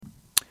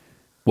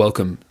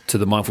Welcome to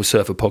the Mindful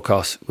Surfer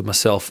podcast with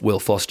myself, Will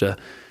Foster,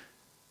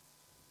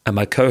 and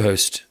my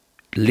co-host,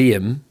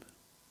 Liam,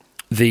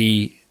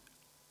 the,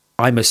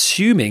 I'm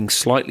assuming,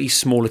 slightly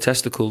smaller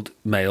testicled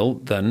male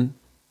than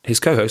his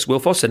co-host, Will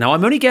Foster. Now,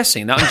 I'm only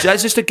guessing. That's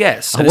just a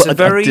guess. And it's a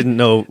very, I didn't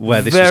know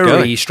where this was going.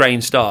 Very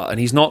strange start, and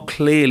he's not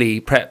clearly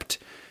prepped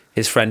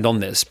his friend on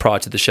this prior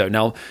to the show.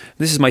 Now,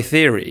 this is my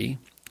theory.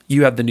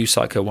 You have the new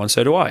Psycho 1,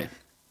 so do I.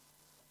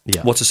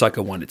 Yeah. What's a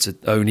Psycho 1? It's an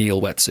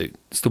O'Neill wetsuit.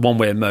 It's the one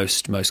we're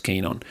most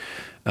keen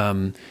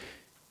on.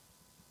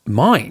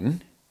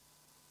 Mine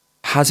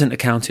hasn't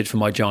accounted for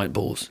my giant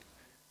balls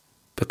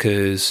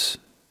because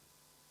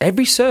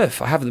every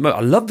surf I have at the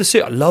moment, I love the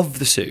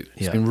suit.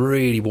 It's been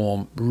really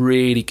warm,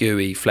 really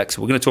gooey,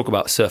 flexible. We're going to talk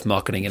about surf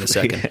marketing in a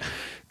second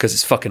because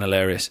it's fucking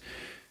hilarious.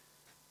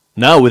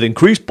 Now with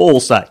increased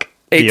ball sack,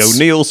 the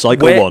O'Neill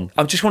Psycho 1.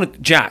 I just want to,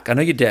 Jack, I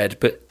know you're dead,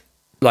 but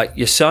like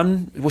your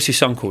son, what's your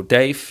son called?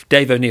 Dave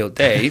O'Neill.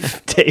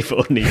 Dave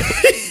O'Neill.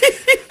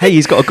 Hey,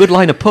 he's got a good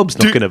line of pubs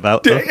knocking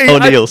about.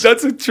 O'Neill's.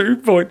 That's a true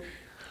point.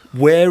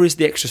 Where is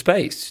the extra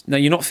space? Now,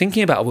 you're not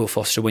thinking about Will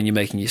Foster when you're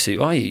making your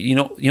suit, are you?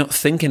 You're not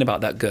thinking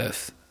about that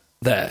girth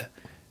there.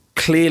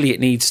 Clearly, it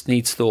needs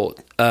thought.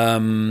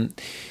 So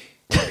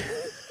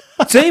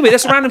anyway,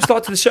 that's a random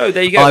start to the show.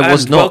 There you go. I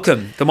was not.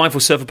 Welcome, the Mindful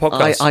Surfer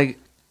podcast.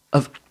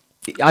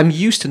 I'm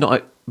used to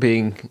not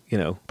being,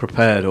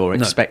 prepared or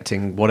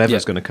expecting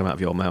whatever's going to come out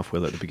of your mouth,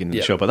 Will, at the beginning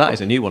of the show. But that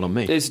is a new one on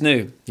me. It's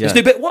new. Yeah. It's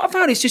new. But what I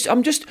found is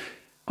I'm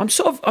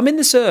in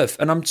the surf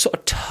and I'm sort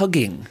of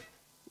tugging.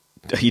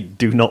 You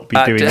do not be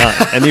doing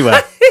that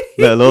anywhere,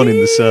 let alone in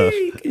the surf.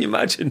 Can you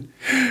imagine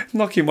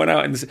knocking one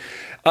out in the surf?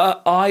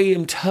 I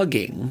am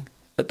tugging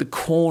at the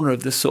corner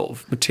of this sort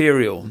of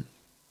material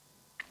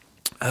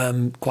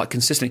quite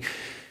consistently.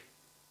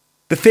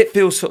 The fit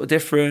feels sort of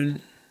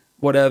different,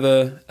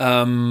 whatever.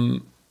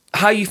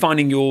 How are you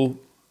finding your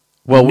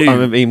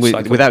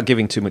without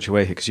giving too much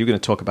away here, because you're going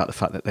to talk about the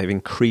fact that they've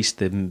increased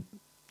the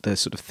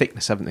sort of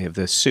thickness, haven't they, of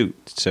the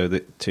suit, so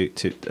that to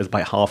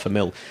about 0.5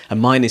 mil, and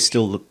mine is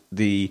still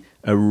the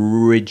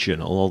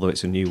original, although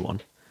it's a new one.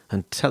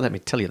 And let me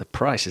tell you, the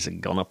prices have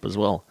gone up as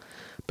well.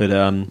 But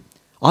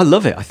I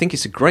love it. I think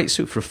it's a great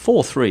suit for a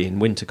 4.3 in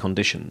winter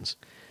conditions.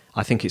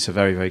 I think it's a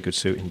very, very good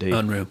suit indeed.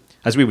 Unreal.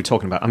 As we were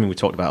talking about, we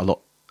talked about a lot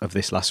of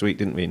this last week,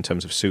 didn't we, in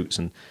terms of suits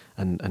and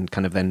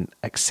kind of then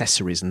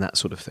accessories and that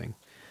sort of thing.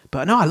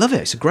 But no, I love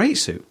it. It's a great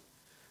suit.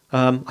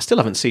 I still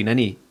haven't seen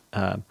any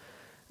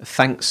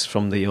thanks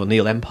from the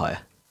O'Neill Empire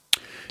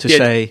to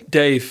say,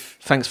 Dave,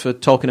 thanks for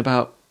talking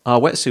about our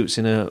wetsuits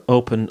in an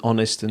open,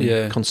 honest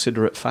and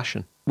considerate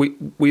fashion.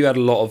 We had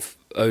a lot of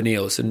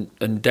O'Neills,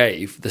 and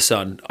Dave, the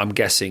son, I'm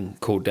guessing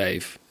called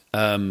Dave,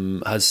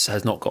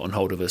 has not gotten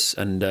hold of us,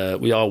 and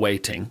we are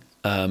waiting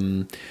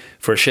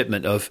for a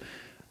shipment of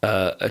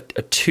a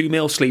 2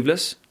 mil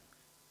sleeveless,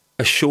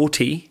 a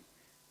shorty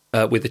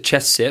with a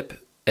chest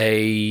zip,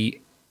 a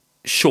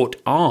short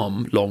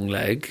arm long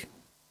leg,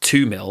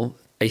 2 mil,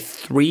 a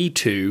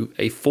 3.2,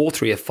 a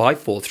 4.3, a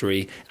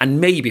 5.43, and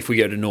maybe if we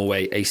go to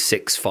Norway, a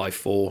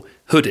 6.54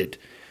 hooded.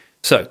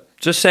 So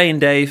just saying,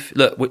 Dave,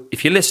 look,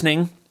 if you're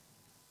listening,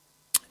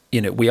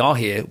 we are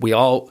here. We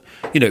are,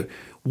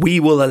 we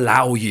will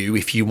allow you,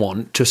 if you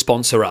want, to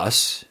sponsor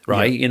us,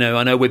 right? Yeah.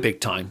 I know we're big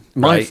time,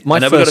 right? I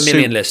know we've got 1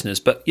 million listeners,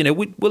 but,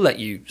 we'll let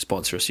you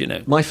sponsor us,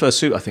 My first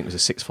suit, I think, was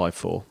a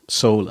 6.54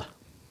 Solar.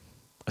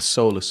 A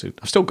Solar suit.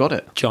 I've still got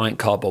it. Giant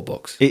cardboard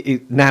box.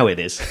 Now it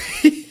is.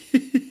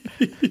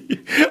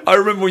 I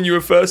remember when you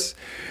were first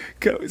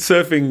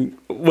surfing,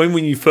 when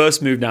you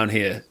first moved down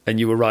here and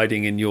you were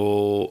riding in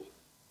your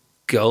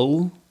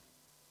Gull,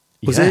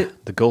 was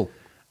it? The Gull.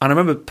 And I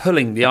remember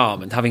pulling the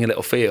arm and having a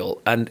little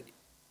feel, and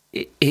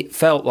it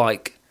felt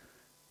like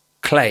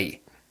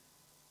clay.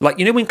 Like,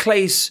 when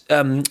clay's,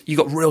 you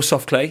got real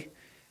soft clay,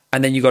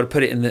 and then you got to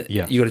put it in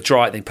you got to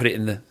dry it, then put it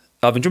in the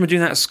oven. Do you remember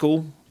doing that at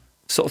school?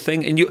 Sort of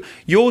thing. And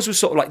yours was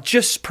sort of like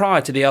just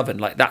prior to the oven,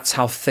 like that's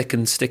how thick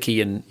and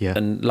sticky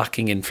and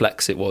lacking in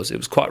flex it was. It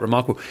was quite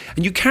remarkable.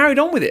 And you carried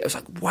on with it. I was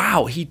like,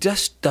 wow, he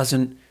just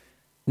doesn't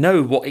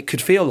know what it could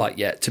feel like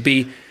yet to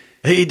be.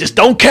 He just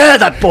don't care,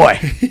 that boy.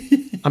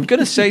 I'm going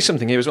to say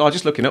something here as well. I was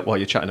just looking up while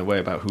you're chatting away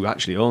about who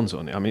actually owns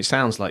O'Neill. It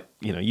sounds like,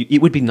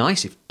 it would be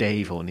nice if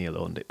Dave O'Neill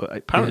owned it, but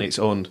apparently it's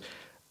owned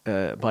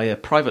by a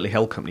privately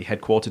held company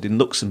headquartered in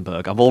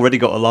Luxembourg. I've already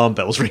got alarm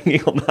bells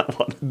ringing on that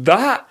one.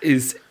 That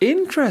is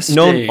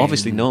interesting.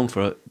 Obviously known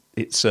for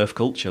its surf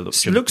culture.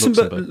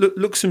 Luxembourg,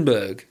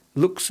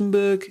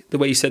 the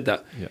way you said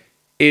that,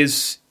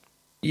 is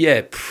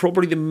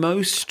probably the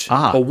most,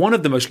 or one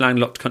of the most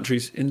landlocked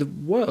countries in the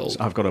world. So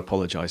I've got to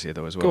apologise here,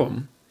 though, as well. Go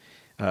on.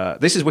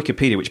 This is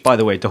Wikipedia, which, by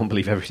the way, don't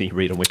believe everything you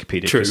read on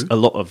Wikipedia. True. A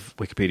lot of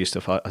Wikipedia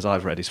stuff, as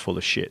I've read, is full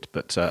of shit.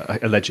 But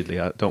allegedly,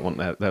 I don't want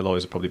their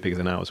lawyers are probably bigger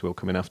than ours. Will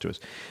come in after us.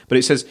 But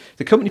it says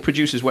the company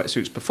produces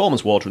wetsuits,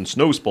 performance water, and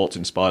snow sports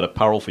inspired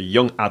apparel for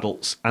young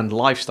adults and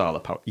lifestyle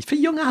apparel. For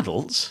young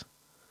adults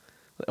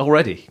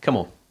already? Come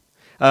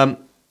on.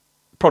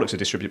 Products are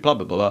distributed. Blah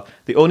blah blah blah.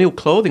 The O'Neill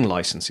clothing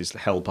license is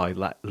held by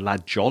La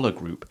Jolla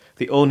Group.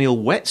 The O'Neill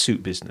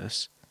wetsuit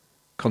business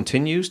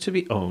continues to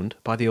be owned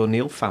by the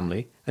O'Neill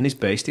family and is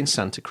based in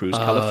Santa Cruz,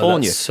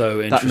 California. That's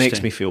so interesting. That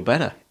makes me feel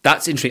better.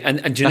 That's interesting. And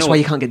do you that's know why what?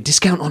 you can't get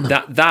discount on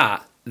them.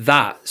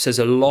 That says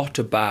a lot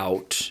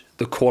about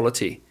the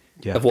quality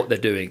of what they're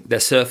doing. They're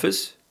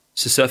surfers.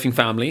 It's a surfing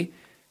family.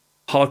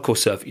 Hardcore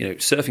surf,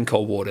 surfing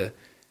cold water.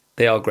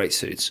 They are great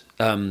suits.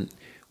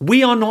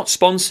 We are not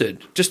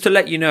sponsored, just to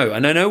let you know.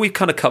 And I know we've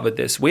kind of covered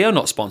this. We are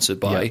not sponsored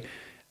by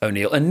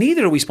O'Neill, and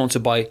neither are we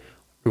sponsored by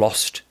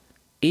Lost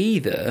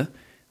either.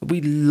 We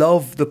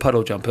love the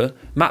puddle jumper.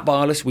 Matt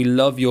Barlis, we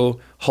love your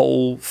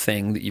whole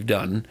thing that you've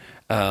done.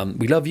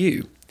 We love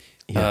you.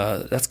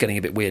 Yeah. That's getting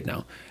a bit weird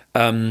now.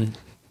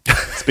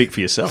 Speak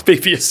for yourself.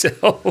 Speak for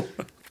yourself.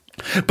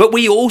 But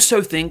we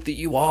also think that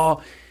you are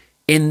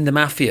in the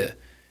mafia.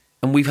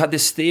 And we've had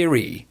this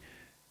theory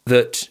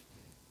that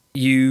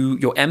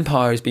your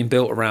empire has been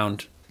built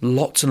around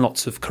lots and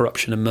lots of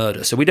corruption and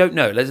murder. So we don't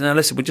know. Now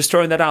listen, we're just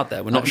throwing that out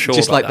there. We're not sure.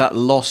 Just about like that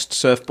Lost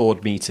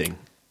surfboard meeting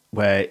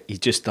where he's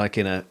just like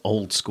in an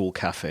old school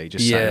cafe,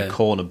 just sat in a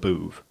corner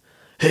booth.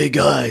 Hey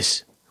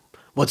guys,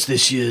 what's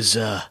this year's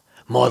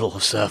model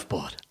of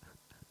surfboard?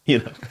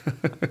 It's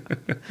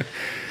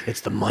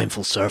the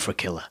mindful surfer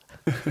killer.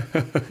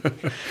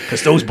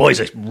 Because those boys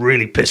are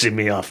really pissing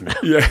me off now.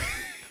 Yeah.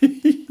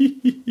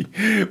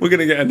 We're going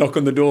to get a knock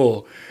on the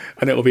door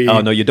and it'll be...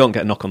 Oh, no, you don't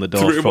get a knock on the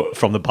door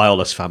from the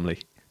Biolos family.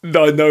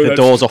 No, the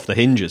door's off the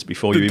hinges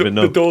before you even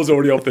know. The door's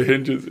already off the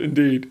hinges,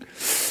 indeed.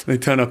 They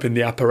turn up in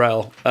the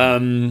apparel.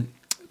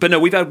 But no,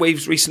 we've had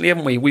waves recently,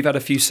 haven't we? We've had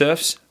a few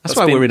surfs. That's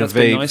why we're in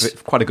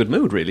quite a good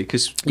mood, really,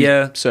 because we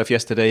surfed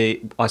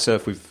yesterday. I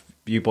surfed with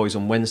you boys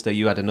on Wednesday.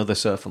 You had another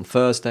surf on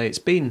Thursday. It's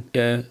been...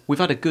 We've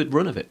had a good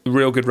run of it. A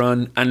real good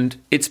run. And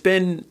it's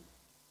been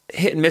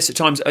hit and miss at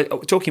times.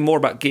 Talking more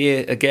about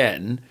gear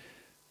again,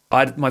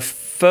 my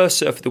first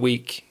surf of the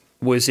week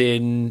was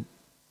on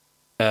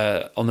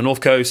the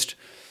North Coast.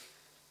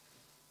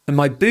 And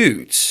my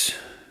boots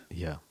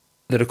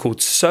that are called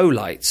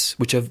Solites,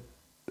 which are...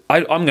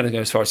 I'm going to go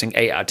as far as saying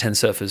 8 out of 10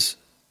 surfers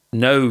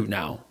know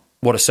now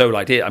what a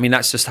Solite is. I mean,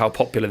 that's just how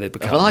popular they've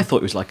become. Well, I thought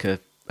it was like a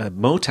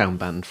Motown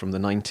band from the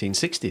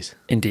 1960s.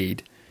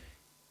 Indeed.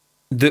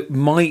 That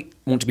might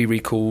want to be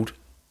recalled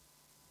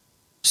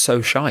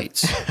So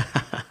Shites.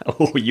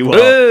 Oh, you are.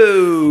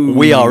 Oh!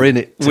 We are in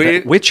it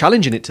today. We're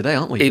challenging it today,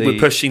 aren't we? We're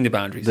pushing the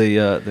boundaries.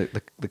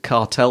 The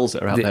cartels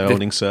that are out there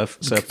owning surf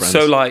brands.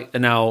 Solite are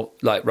now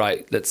like,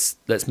 right, let's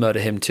murder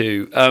him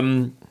too.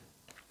 No.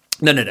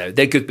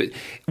 They're good. But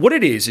what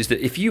it is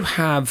that if you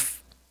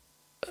have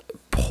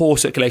poor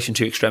circulation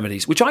to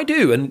extremities, which I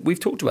do, and we've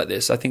talked about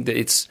this, I think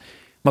that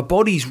my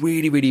body's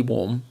really, really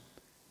warm.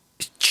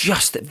 It's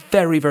just at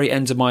very, very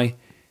ends of my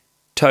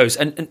toes.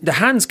 And the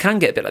hands can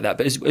get a bit like that.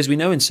 But as we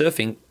know in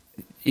surfing,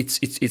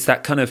 it's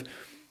that kind of,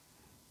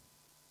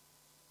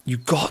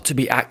 you've got to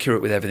be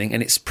accurate with everything.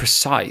 And it's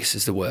precise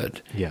is the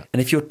word. Yeah.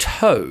 And if your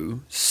toe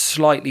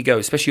slightly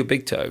goes, especially your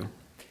big toe,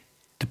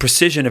 the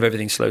precision of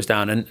everything slows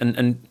down.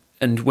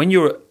 And when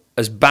you're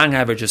as bang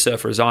average a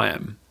surfer as I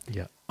am,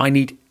 I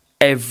need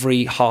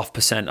every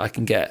 0.5% I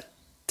can get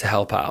to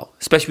help out,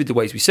 especially with the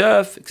ways we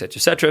surf, etc.,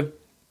 etc.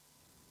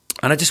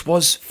 And I just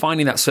was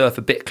finding that surf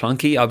a bit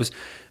clunky.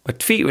 My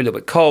feet were a little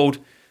bit cold,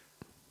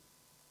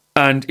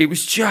 and it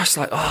was just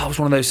like, it was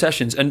one of those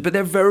sessions. But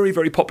they're very,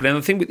 very popular. And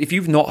the thing, if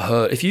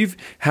you've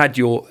had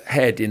your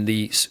head in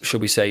the, shall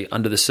we say,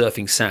 under the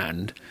surfing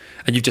sand,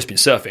 and you've just been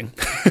surfing,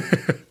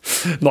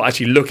 not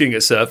actually looking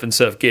at surf and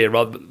surf gear,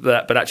 rather than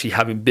that, but actually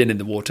having been in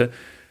the water,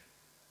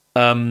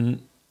 and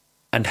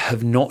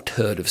have not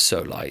heard of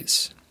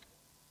Solites,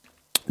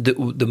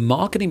 the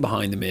marketing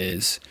behind them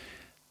is,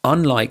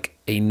 unlike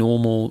a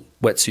normal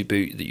wetsuit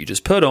boot that you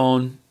just put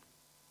on,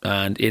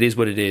 and it is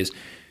what it is,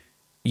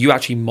 you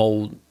actually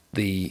mold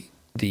the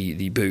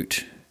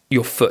boot,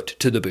 your foot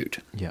to the boot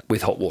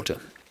with hot water.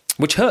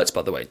 Which hurts,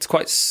 by the way. It's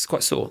quite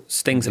sore.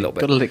 Stings a little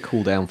bit. Got to let it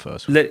cool down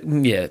first.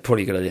 Yeah,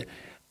 probably a good idea.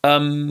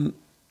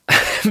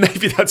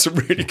 Maybe that's a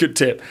really good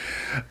tip.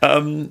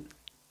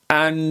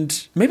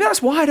 And maybe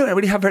that's why I don't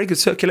really have very good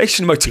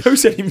circulation in my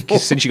toes anymore.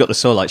 Since you got the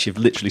Solites, you've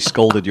literally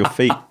scalded your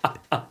feet.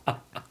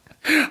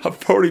 I've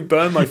probably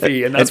burned my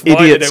feet, and that's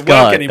why they don't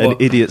work anymore. An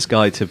idiot's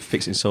guide to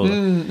fixing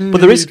Solite. But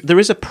there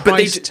is a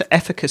price to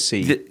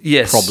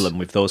efficacy problem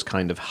with those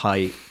kind of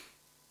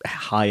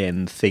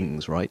high-end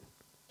things, right?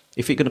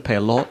 If you're going to pay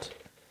a lot,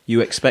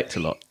 you expect a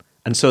lot.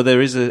 And so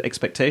there is an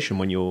expectation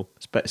when you're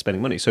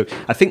spending money. So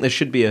I think there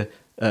should be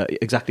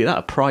exactly that,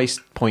 a price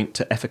point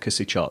to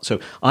efficacy chart. So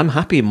I'm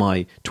happy in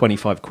my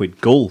 25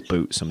 quid Gull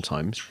boot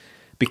sometimes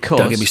because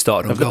Don't get me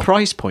started on of the Gull.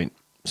 price point.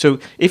 So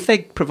if they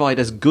provide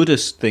as good a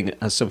thing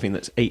as something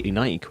that's 80,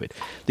 90 quid,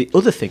 the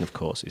other thing, of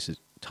course, it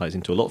ties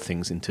into a lot of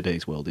things in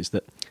today's world, is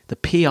that the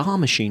PR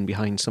machine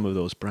behind some of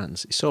those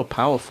brands is so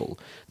powerful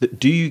that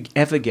do you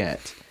ever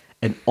get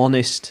an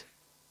honest,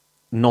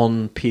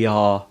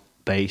 non-PR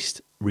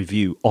based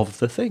review of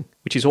the thing,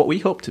 which is what we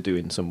hope to do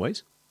in some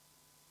ways.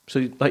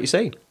 So like you're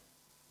saying,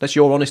 that's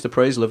your honest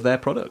appraisal of their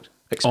product,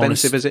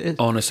 expensive as it is.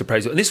 Honest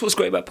appraisal. And this is what's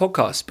great about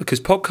podcasts,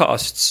 because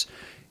podcasts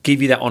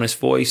give you that honest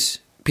voice,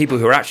 people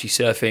who are actually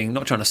surfing,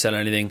 not trying to sell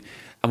anything,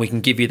 and we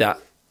can give you that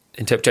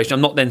interpretation.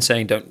 I'm not then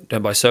saying don't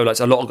buy Solites.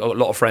 A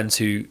lot of friends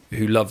who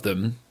love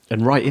them.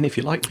 And write in if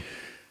you like.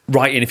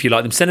 Write in if you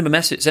like them. Send them a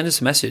message. Send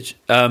us a message.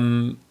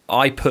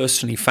 I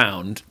personally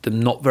found them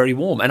not very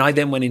warm, and I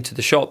then went into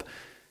the shop.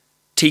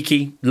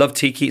 Tiki, love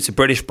Tiki. It's a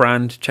British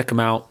brand. Check them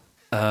out.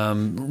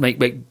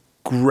 Make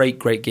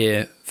great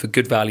gear for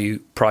good value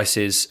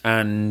prices.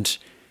 And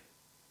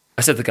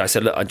I said to the guy, I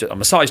said, look,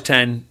 I'm a size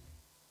 10.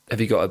 Have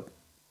you got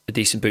a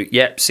decent boot?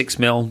 Yep, 6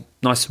 mil,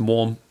 nice and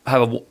warm.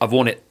 I've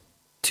worn it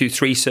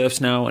 2-3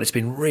 surfs now, and it's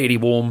been really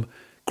warm,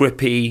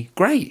 grippy,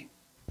 great.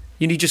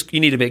 You need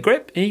a bit of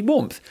grip, and you need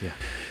warmth. Yeah.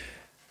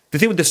 The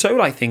thing with the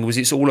Solite thing was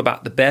it's all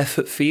about the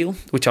barefoot feel,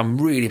 which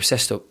I'm really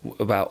obsessed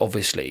about,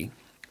 obviously.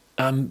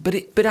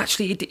 But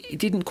actually, it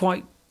didn't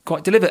quite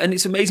deliver. And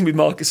it's amazing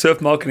with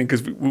surf marketing,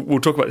 because we'll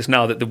talk about this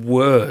now, that the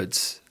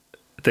words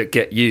that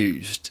get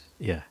used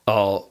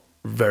are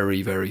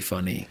very, very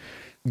funny.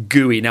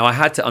 Gooey. Now, I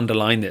had to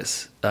underline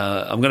this.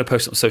 I'm going to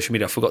post it on social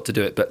media. I forgot to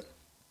do it, but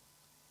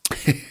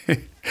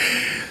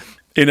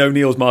in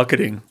O'Neill's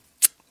marketing,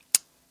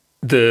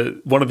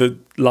 one of the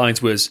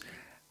lines was,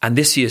 and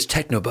this year's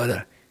techno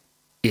butter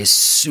is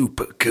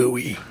super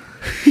gooey.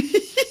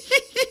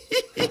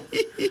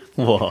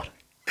 What?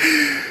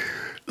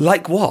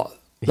 Like what?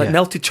 Like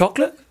melted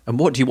chocolate? And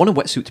what, do you want a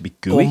wetsuit to be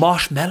gooey? Or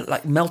marshmallow,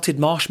 like melted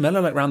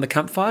marshmallow, like around the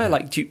campfire?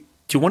 Like, do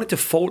you want it to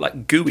fall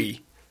like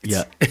gooey?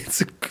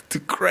 It's a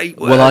great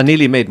word. Well, I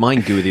nearly made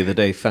mine gooey the other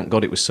day. Thank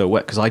God it was so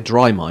wet, because I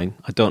dry mine.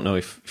 I don't know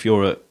if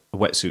you're a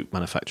wetsuit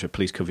manufacturer,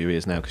 please cover your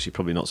ears now, because you're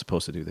probably not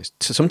supposed to do this.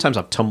 So sometimes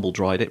I've tumble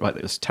dried it, right?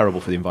 That's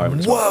terrible for the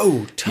environment.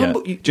 Whoa,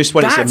 tumble! Yeah. Just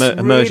when it's an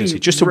emergency,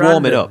 just to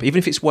warm it up, even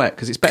if it's wet,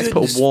 because it's better to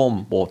put a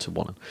warm water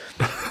on.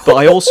 But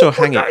I also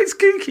hang it. That is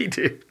kinky,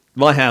 dude.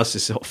 My house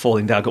is sort of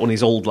falling down. I've got one of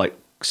these old like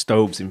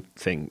stoves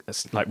thing,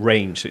 that's like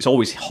range, so it's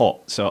always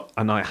hot. So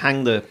I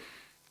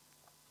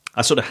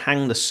sort of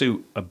hang the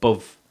suit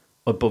above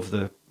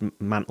the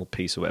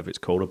mantelpiece or whatever it's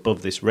called,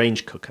 above this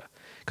range cooker,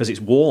 because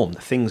it's warm. The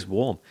thing's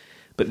warm.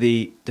 But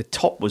the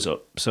top was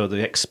up, so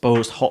the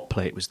exposed hot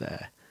plate was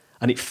there,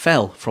 and it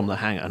fell from the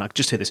hanger, and I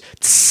just hear this.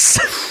 Tss.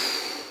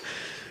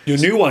 Your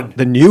new one,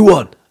 the new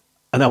one,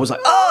 and I was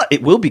like,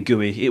 it will be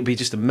gooey. It'll be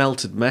just a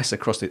melted mess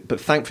across it. But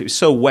thankfully, it was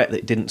so wet that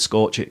it didn't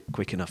scorch it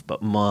quick enough.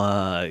 But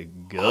my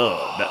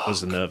God, that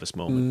was a nervous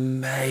moment,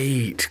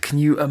 mate. Can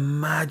you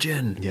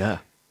imagine? Yeah,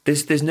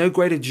 there's no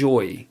greater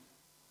joy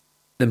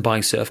than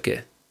buying surf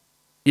gear.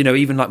 You know,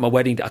 even like my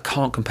wedding day, I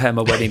can't compare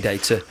my wedding day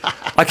to.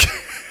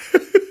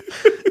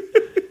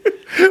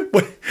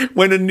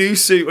 When a new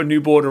suit or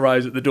new board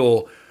arrives at the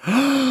door,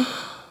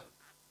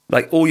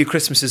 like all your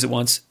Christmases at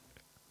once,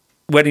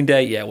 wedding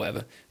day, yeah,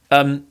 whatever.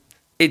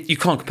 You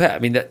can't compare. I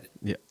mean that.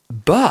 Yeah.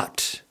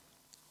 But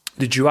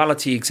the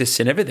duality exists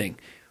in everything.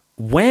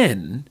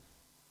 When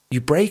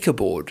you break a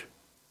board,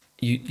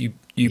 you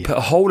put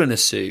a hole in a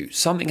suit,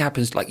 something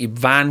happens, like your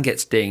van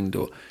gets dinged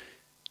or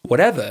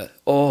whatever.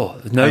 Oh,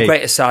 there's no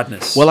greater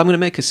sadness. Well, I'm going to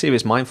make a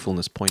serious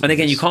mindfulness point. And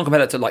again, you can't compare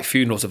that to like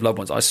funerals of loved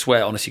ones. I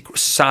swear, honestly,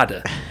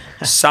 sadder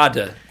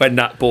when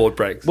that board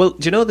breaks. Well,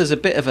 do you know there's a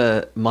bit of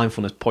a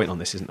mindfulness point on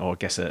this, isn't? Or I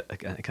guess a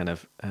kind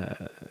of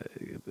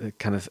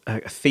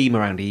a theme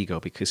around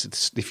ego, because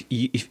it's,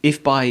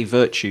 if by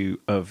virtue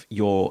of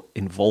your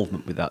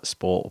involvement with that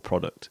sport or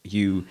product,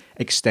 you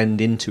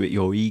extend into it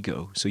your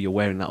ego, so you're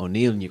wearing that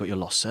O'Neill and you've got your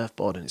Lost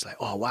surfboard, and it's like,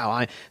 oh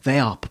wow, they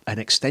are an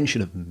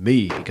extension of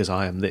me because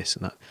I am this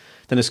and that.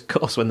 Then, of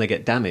course, when they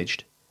get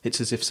damaged,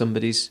 it's as if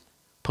somebody's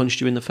punched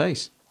you in the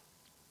face,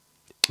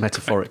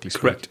 metaphorically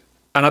speaking. Correct.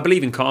 And I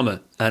believe in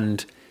karma,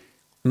 and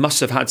must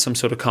have had some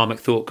sort of karmic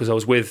thought, because I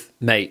was with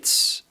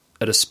mates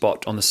at a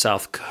spot on the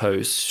south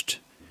coast,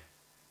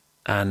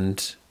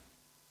 and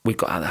we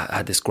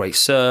had this great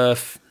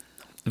surf.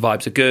 The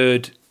vibes are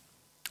good.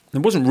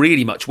 There wasn't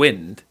really much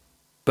wind,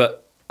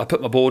 but I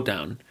put my board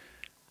down,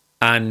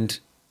 and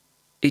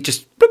it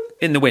just,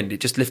 in the wind, it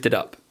just lifted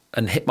up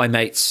and hit my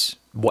mate's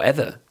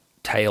whatever,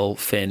 tail,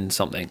 fin,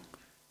 something.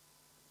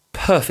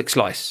 Perfect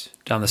slice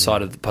down the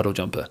side of the puddle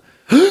jumper.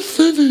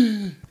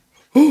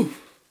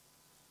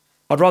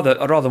 I'd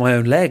rather my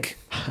own leg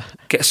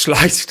get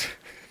sliced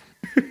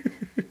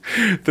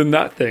than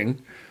that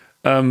thing.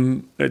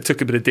 It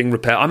took a bit of ding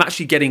repair. I'm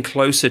actually getting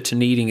closer to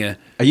needing a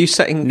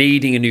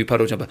new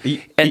puddle jumper. Are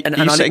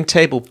you setting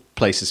table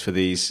places for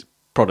these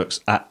products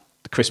at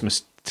the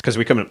Christmas? Because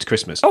we're coming up to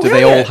Christmas. Do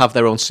they all have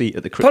their own seat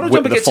at the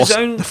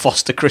the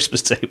Foster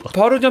Christmas table?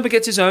 Puddle jumper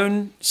gets his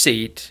own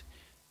seat.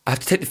 I have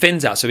to take the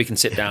fins out so we can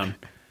sit down,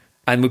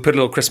 and we put a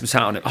little Christmas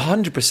hat on it.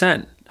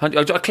 100%.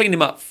 I clean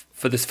him up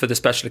for the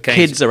special occasion.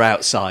 Kids are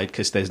outside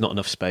because there's not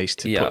enough space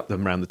to put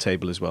them around the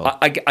table as well.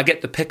 I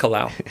get the pickle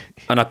out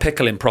and I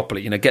pickle him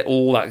properly. You know, get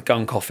all that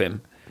gunk off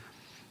him.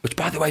 Which,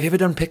 by the way, have you ever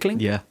done pickling?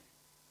 Yeah.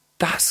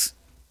 There's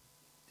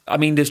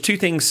two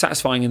things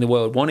satisfying in the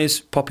world. One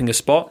is popping a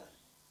spot,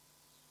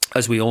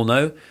 as we all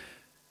know.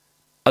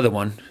 Other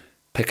one,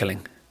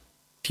 pickling.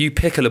 If you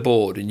pickle a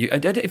board, and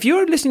if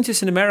you're listening to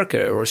this in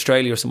America or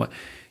Australia or somewhere,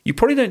 you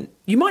probably don't.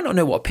 You might not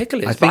know what a pickle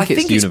is. I think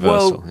it's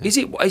universal. Is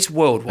it? It's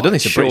worldwide. I don't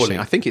think it's a British thing.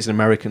 I think it's an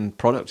American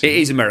product. It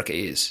is America.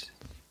 It is.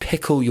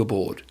 pickle your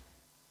board,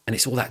 and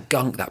it's all that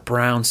gunk, that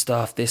brown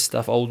stuff, this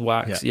stuff, old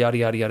wax, yada,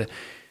 yada, yada.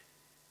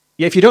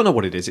 Yeah, if you don't know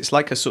what it is, it's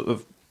like a sort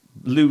of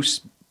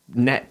loose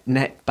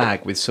net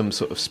bag with some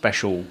sort of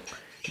special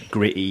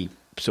gritty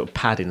sort of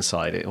pad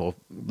inside it, or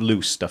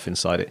loose stuff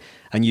inside it,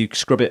 and you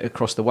scrub it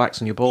across the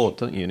wax on your board,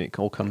 don't you? And it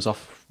all comes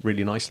off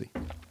really nicely.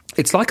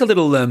 It's like a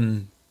little,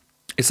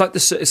 it's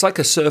like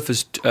a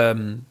surfer's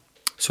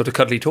sort of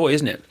cuddly toy,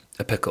 isn't it?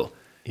 A pickle.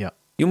 Yeah.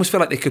 You almost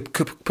feel like they could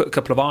put a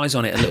couple of eyes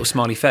on it, a little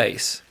smiley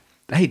face.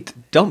 Hey,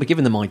 don't be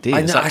giving them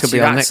ideas. That could be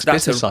our next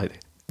business idea.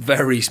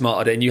 Very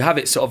smart idea, and you have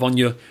it sort of on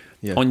your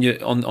on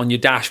your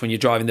dash when you're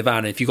driving the van.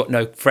 And if you've got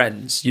no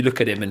friends, you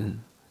look at him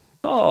and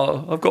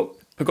I've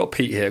got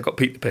Pete here. I've got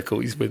Pete the pickle.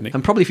 He's with me.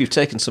 And probably if you've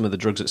taken some of the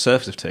drugs that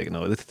surfers have taken,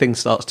 the thing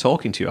starts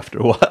talking to you after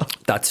a while.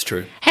 That's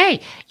true. Hey,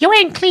 you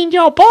ain't cleaned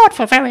your board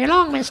for very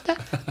long, mister.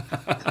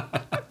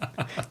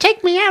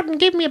 Take me out and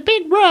give me a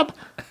big rub.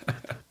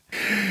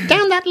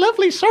 Down that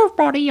lovely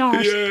surfboard of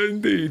yours. Yeah,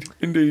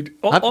 indeed.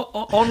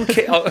 On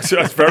kit, so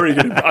that's very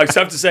good. I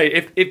have to say,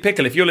 if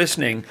Pickle, if you're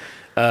listening,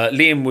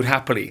 Liam would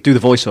happily do the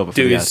voiceover.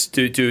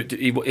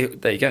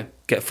 There you go.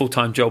 Get a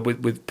full-time job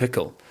with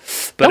Pickle.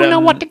 But, don't know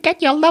what to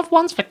get your loved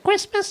ones for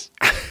Christmas?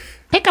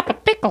 Pick up a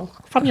pickle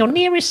from your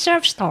nearest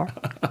surf store.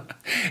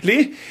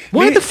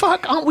 Why the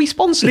fuck aren't we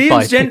sponsored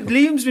by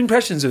Liam's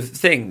impressions of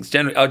things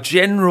are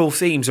general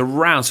themes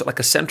around sort of like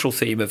a central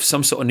theme of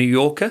some sort of New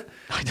Yorker.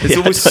 There's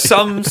always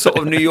some sort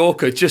of New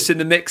Yorker just in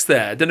the mix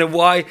there. I don't know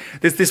why.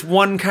 There's this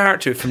one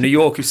character from New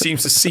York who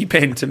seems to seep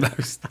into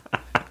most.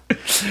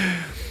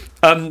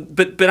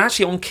 But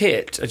actually on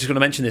kit, I just want to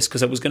mention this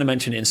because I was going to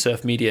mention it in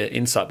Surf Media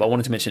Insight, but I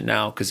wanted to mention it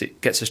now because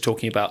it gets us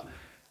talking about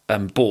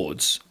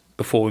boards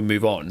before we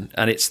move on.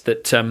 And it's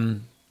that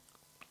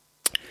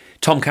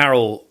Tom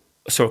Carroll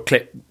saw a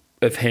clip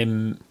of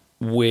him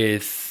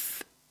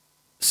with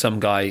some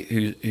guy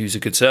who's a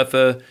good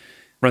surfer,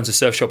 runs a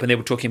surf shop, and they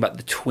were talking about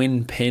the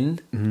Twin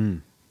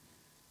Pin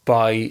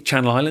by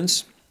Channel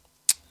Islands.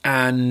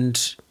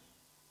 And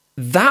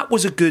that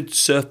was a good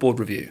surfboard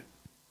review.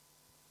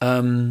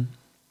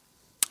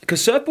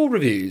 Because surfboard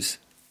reviews,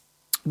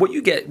 what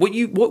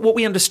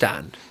we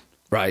understand,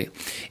 right,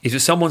 is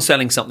that someone's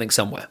selling something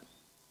somewhere.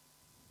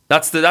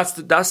 That's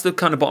the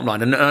kind of bottom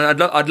line. And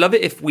I'd love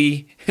it if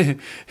we,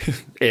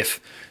 if's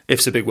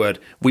a big word,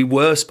 we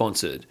were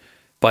sponsored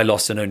by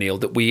Lost and O'Neill,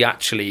 that we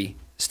actually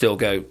still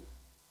go,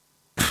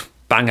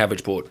 bang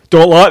average board.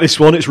 Don't like this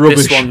one, it's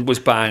rubbish. This one was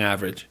bang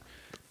average.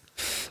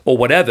 Or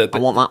whatever. But,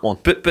 I want that one.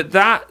 But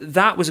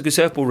that was a good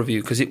surfboard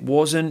review because it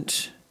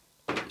wasn't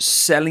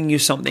selling you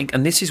something.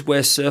 And this is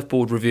where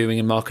surfboard reviewing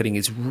and marketing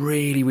is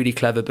really, really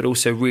clever, but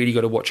also really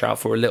got to watch out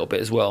for a little bit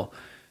as well.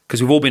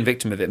 Because we've all been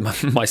victim of it,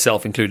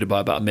 myself included, by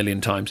about 1 million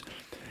times.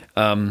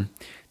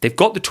 They've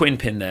got the twin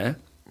pin there,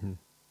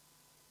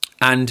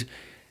 and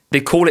they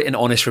call it an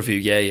honest review.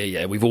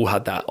 Yeah. We've all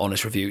had that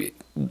honest review.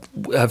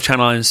 Have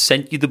Channel Islands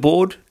sent you the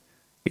board?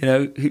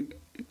 You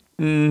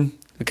know,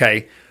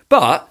 okay.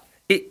 But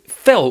it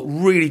felt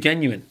really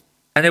genuine.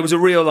 And there was a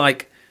real,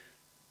 like,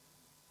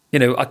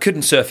 I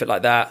couldn't surf it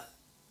like that.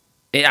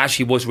 It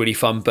actually was really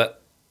fun,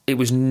 but it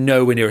was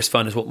nowhere near as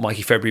fun as what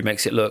Mikey February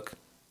makes it look.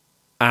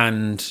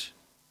 And...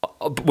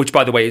 which,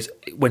 by the way, is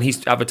when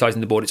he's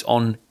advertising the board, it's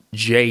on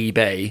J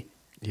Bay,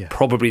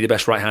 probably the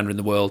best right-hander in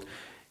the world.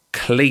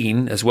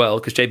 Clean as well,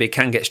 because J Bay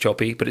can get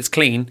choppy, but it's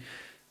clean.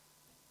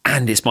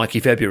 And it's Mikey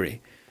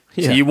February.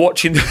 Yeah. So you're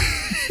watching...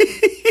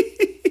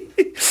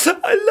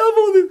 I love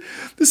all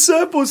the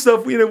surfboard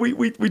stuff.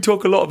 We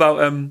talk a lot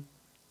about...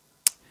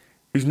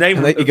 whose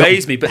name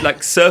evades me, but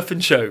like Surf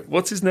and Show.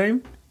 What's his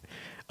name?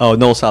 Oh,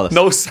 Noel Salas.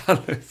 Noel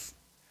Salas.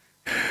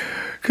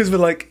 Because we're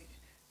like...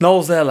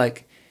 Noel's there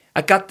like...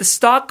 I got the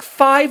stock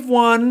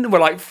 5-1. We're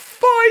like,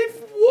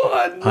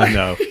 5-1? I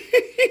know.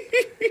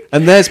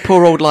 And there's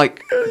poor old,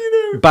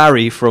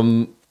 Barry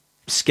from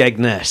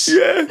Skegness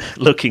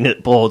looking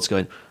at boards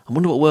going, I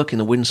wonder what work in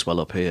the wind swell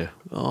up here.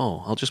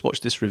 Oh, I'll just watch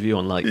this review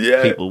on,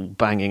 people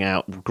banging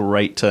out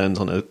great turns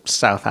on a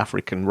South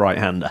African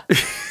right-hander.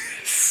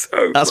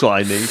 That's what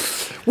I need.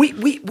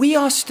 We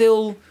are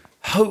still,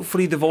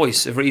 hopefully, the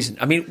voice of reason.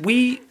 I mean,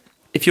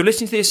 if you're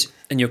listening to this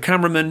and you're a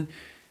cameraman...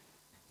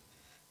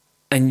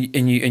 And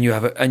you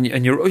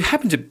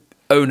happen to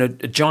own a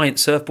giant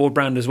surfboard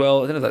brand as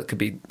well. I don't know, that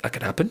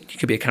could happen. You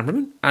could be a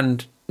cameraman,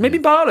 and maybe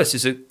Barless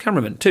is a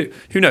cameraman too.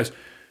 Who knows?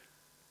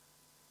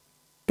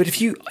 But if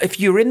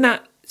you're in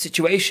that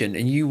situation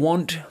and you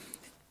want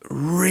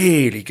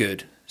really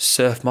good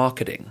surf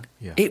marketing,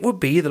 it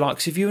would be the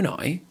likes of you and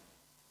I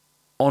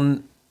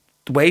on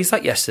waves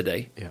like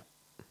yesterday. Yeah,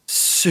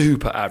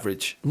 super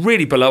average,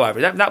 really below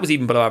average. That was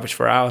even below average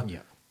for our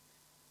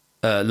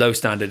low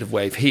standard of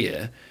wave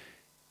here.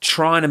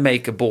 Trying to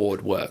make a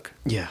board work,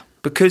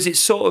 because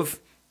it's sort of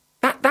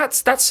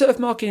that's surf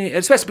marketing,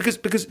 especially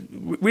because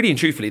really and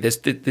truthfully, there's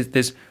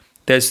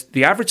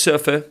the average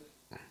surfer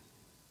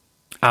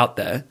out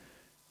there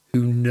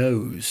who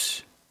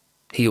knows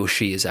he or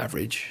she is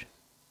average,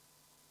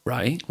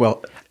 right?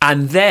 Well,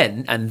 and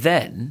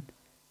then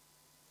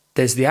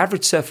there's the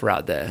average surfer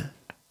out there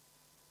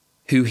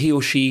who he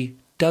or she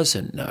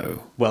doesn't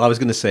know Well, I was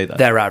going to say that.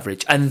 their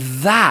average. And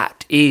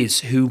that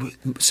is who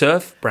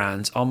surf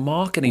brands are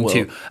marketing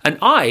to. And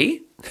I,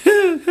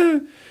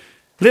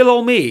 little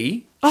old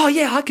me, oh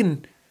yeah, I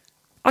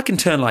can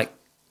turn like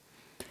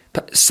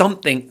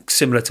something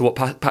similar to what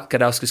Pat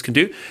Kadauskas can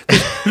do.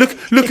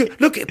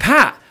 Look at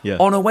Pat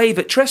on a wave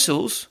at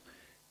Trestles,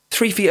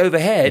 3 feet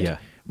overhead,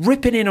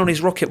 ripping in on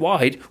his rocket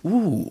wide.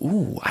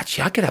 Ooh,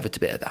 actually, I could have a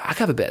bit of that. I could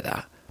have a bit of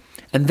that.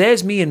 And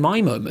there's me in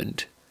my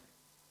moment,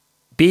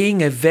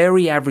 being a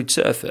very average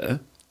surfer,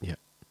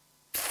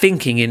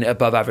 thinking in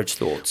above average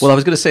thoughts. Well, I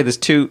was going to say there's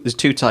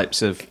two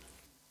types of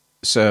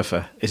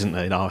surfer, isn't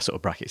there, in our sort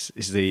of brackets?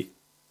 Is the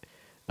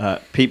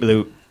people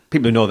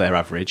who know their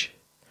average,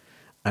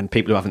 and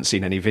people who haven't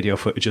seen any video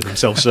footage of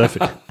themselves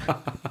surfing.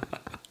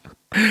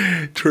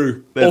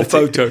 True. Or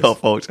photos. Or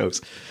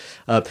photos.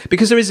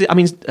 Because there is, I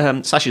mean,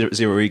 Sashi at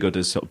Zero Ego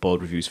does sort of board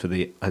reviews for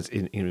the, as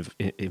in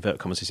inverted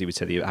commas, as he would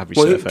say, the average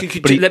surfer.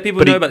 Could you let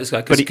people know about this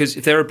guy? Because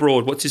if they're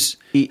abroad, what's his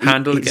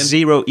handle again?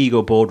 Zero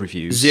Ego Board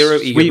Reviews. Zero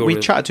Ego. We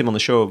chatted to him on the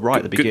show right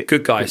at the beginning.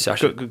 Good guy,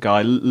 Sashi. Good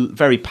guy,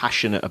 very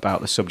passionate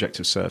about the subject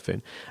of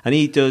surfing, and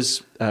he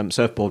does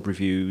surfboard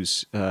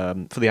reviews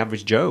for the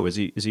average Joe, as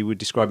he would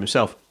describe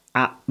himself.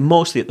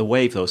 Mostly at the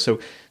wave, though. So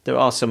there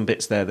are some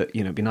bits there that,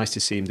 it'd be nice to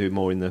see him do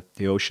more in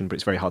the ocean, but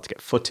it's very hard to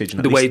get footage.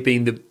 And the wave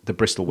being the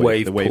Bristol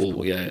wave, the wave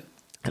pool, yeah.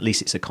 At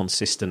least it's a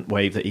consistent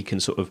wave that he can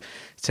sort of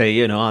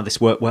say, this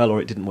worked well or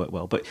it didn't work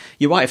well. But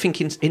you're right. I think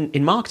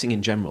in marketing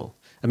in general,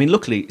 I mean,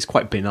 luckily it's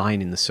quite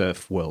benign in the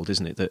surf world,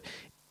 isn't it? That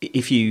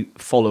if you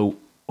follow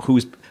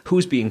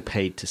who's being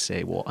paid to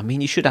say what, I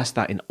mean, you should ask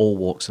that in all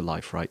walks of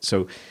life, right?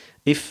 So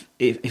if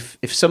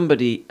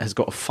somebody has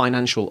got a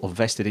financial or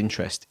vested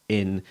interest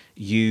in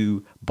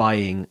you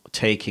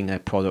taking a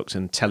product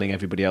and telling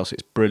everybody else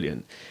it's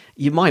brilliant,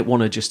 you might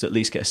want to just at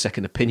least get a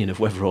second opinion of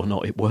whether or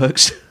not it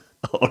works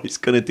or it's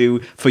going to do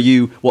for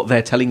you what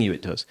they're telling you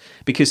it does.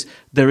 Because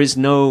there is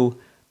no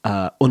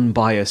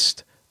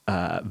unbiased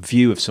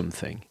view of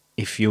something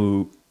if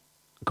you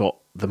got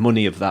the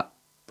money of that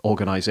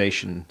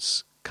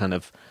organisation's kind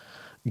of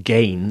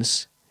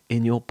gains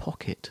in your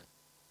pocket.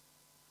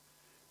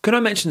 Can I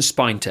mention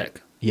Spine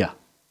Tech? Yeah.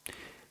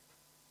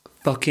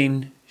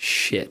 Fucking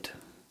shit.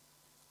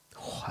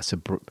 Oh, that's a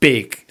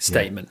big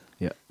statement.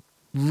 Yeah.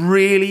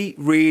 Really,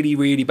 really,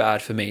 really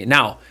bad for me.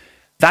 Now,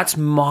 that's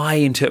my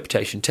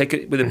interpretation. Take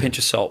it with a pinch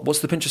of salt.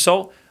 What's the pinch of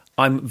salt?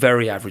 I'm a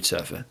very average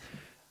surfer.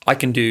 I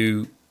can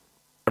do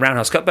a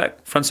roundhouse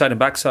cutback, front side and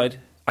backside.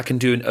 I can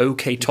do an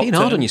okay top turn.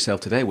 You're hard on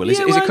yourself today, Will.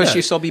 Is it because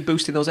you saw me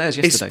boosting those airs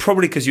yesterday? It's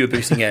probably because you were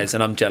boosting airs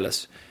and I'm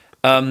jealous.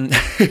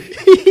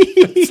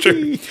 It's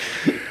true.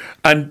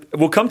 And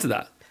we'll come to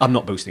that. I'm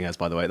not boosting airs,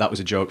 by the way. That was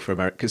a joke for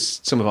America,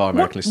 because some of our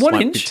American listeners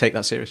might take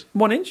that serious.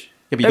 1 inch?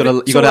 Yeah,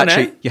 but you got to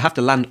actually, you have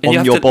to land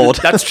on your board.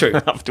 That's true.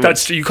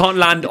 That's true. You can't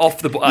land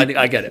off the board.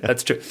 I get it.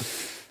 That's true.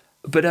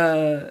 But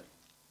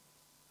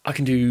I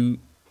can do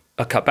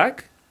a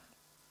cutback.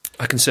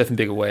 I can surf in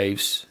bigger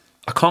waves.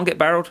 I can't get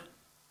barreled.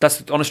 That's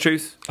the honest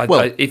truth. As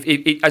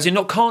in,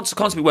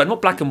 can't be well,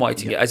 not black and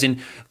whiting it. As in,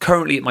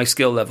 currently at my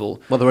skill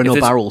level. Well, there are no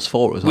barrels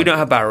for us. We don't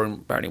have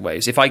barreling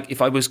waves. If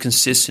I was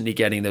consistently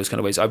getting those kind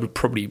of waves, I would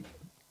probably,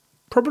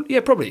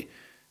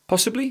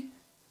 possibly.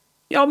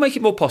 Yeah, I'll make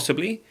it more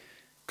possibly,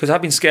 because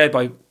I've been scared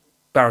by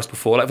barrels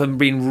before. Like if I've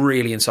been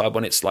really inside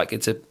one,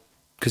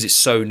 because it's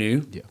so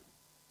new. Yeah,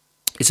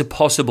 it's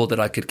possible that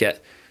I could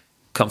get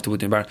comfortable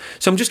doing barrel.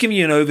 So I'm just giving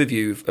you an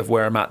overview of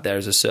where I'm at there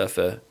as a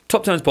surfer.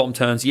 Top turns, bottom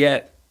turns,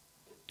 yeah.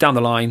 Down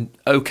the line,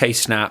 okay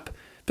snap,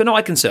 but no,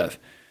 I can surf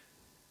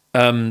to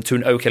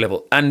an okay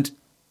level. And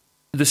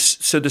the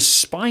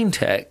Spine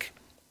Tech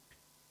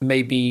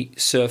made me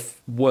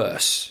surf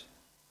worse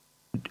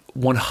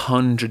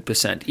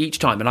 100% each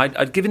time. And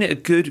I'd given it a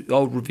good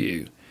old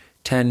review,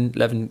 10,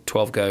 11,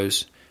 12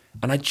 goes,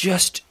 and I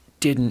just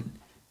didn't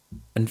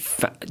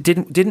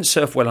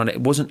surf well on it.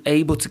 Wasn't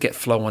able to get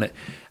flow on it.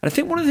 And I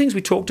think one of the things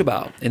we talked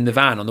about in the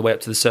van on the way up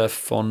to the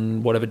surf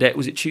on whatever day,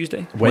 was it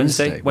Tuesday?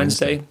 Wednesday.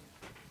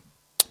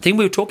 The thing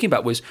we were talking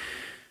about was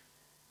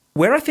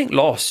where I think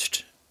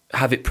Lost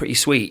have it pretty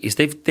sweet is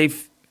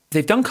they've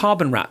done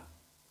carbon wrap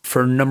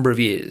for a number of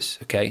years.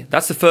 Okay,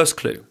 that's the first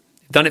clue.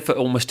 They've done it for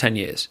almost 10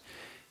 years,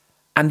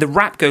 and the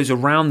wrap goes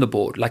around the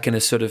board like in a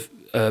sort of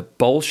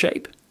bowl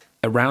shape,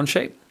 a round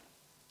shape.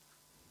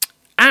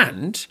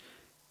 And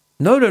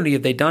not only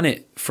have they done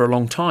it for a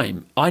long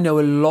time, I know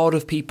a lot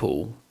of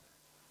people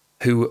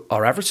who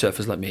are average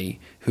surfers like me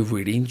who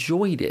really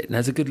enjoyed it, and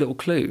that's a good little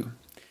clue.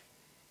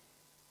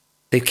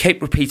 They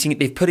kept repeating it.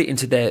 They've put it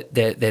into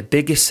their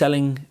biggest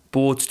selling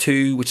boards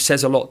too, which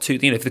says a lot to,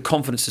 for the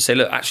confidence to say,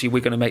 look, actually,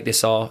 we're going to make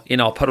this our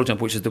puddle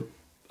jump, which is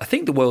I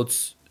think the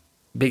world's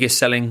biggest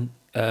selling,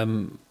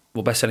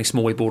 best selling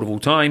small wave board of all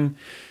time.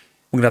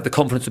 We're going to have the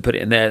confidence to put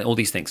it in there, all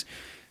these things.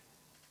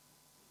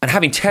 And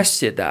having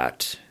tested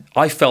that,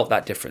 I felt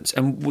that difference.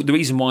 And the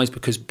reason why is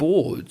because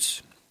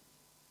boards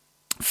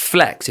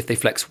flex, if they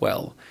flex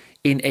well,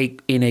 in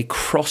a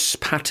cross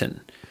pattern.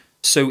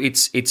 So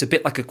it's a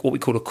bit like what we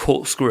call a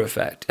corkscrew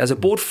effect. As a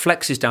board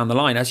flexes down the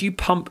line, as you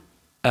pump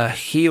a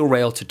heel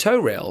rail to toe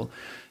rail,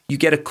 you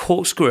get a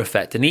corkscrew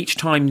effect, and each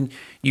time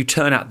you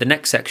turn out the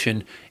next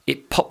section,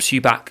 it pops you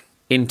back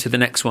into the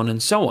next one,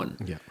 and so on.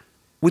 Yeah.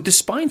 With the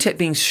Spine-Tec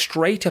being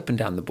straight up and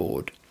down the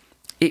board,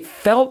 it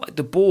felt like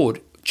the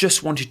board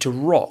just wanted to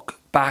rock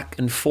back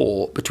and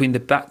forth between the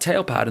back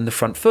tail pad and the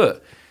front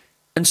foot.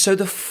 And so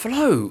the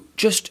flow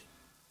just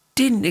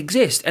didn't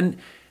exist. And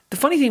the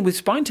funny thing with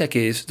Spine-Tec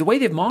is the way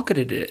they've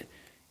marketed it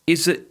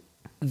is that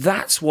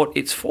that's what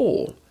it's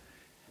for.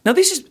 Now,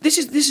 this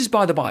is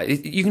by the by.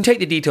 You can take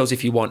the details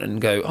if you want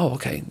and go, oh,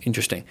 okay,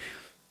 interesting.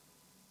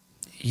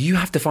 You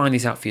have to find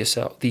these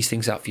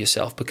things out for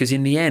yourself, because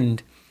in the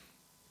end,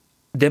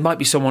 there might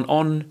be someone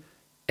on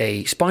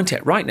a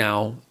Spine-Tec right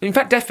now. In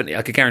fact, definitely,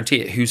 I could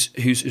guarantee it. Who's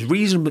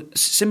reasonable,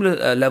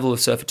 similar level of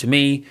surfer to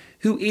me,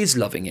 who is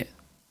loving it,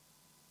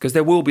 because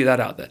there will be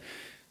that out there.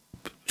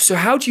 So,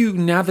 how do you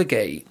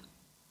navigate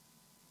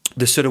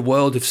the sort of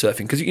world of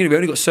surfing? Because we've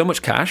only got so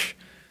much cash.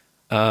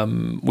 We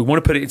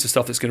want to put it into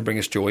stuff that's going to bring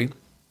us joy.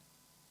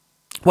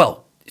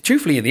 Well,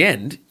 truthfully, in the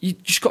end, you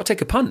just got to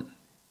take a punt.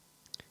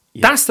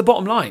 Yeah. That's the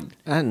bottom line.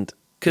 And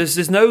because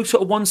there's no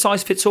sort of one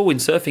size fits all in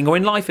surfing or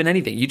in life in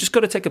anything. You just got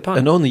to take a punt.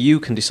 And only you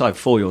can decide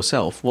for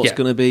yourself what's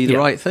going to be the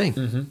right thing.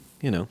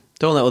 Mm-hmm.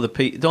 Don't let other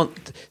people.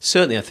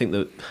 Certainly, I think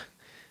that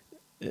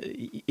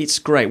it's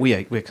great.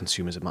 We're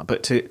consumers of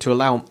but to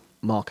allow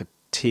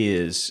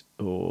marketeers,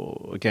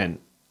 or again,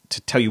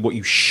 to tell you what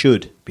you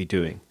should be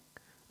doing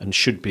and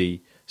should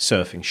be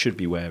surfing, should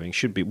be wearing,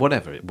 should be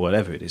whatever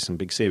it is. Some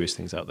big serious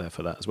things out there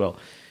for that as well.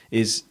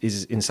 Is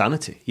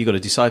insanity. You got to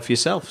decide for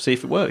yourself. See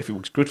if it works. If it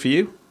works good for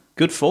you,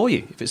 good for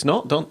you. If it's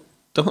not, don't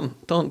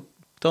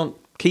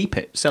keep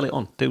it. Sell it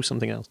on. Do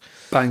something else.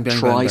 Bang, bang,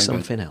 Try bang,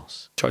 something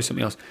else. Try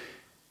something else.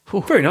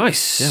 Whew. Very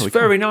nice. Yeah,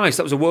 very nice.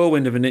 That was a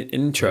whirlwind of an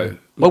intro.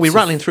 Well, we're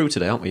rattling through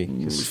today, aren't we?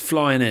 It's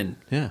flying in.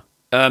 Yeah.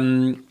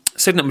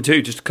 Segment number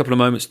 2, just a couple of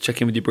moments to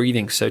check in with your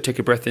breathing. So take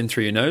a breath in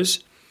through your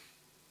nose.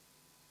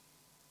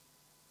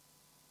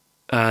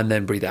 And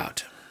then breathe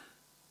out.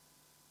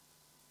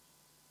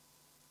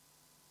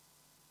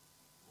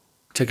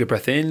 Take a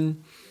breath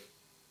in.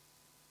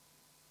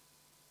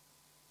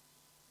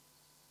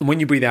 And when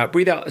you breathe out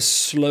as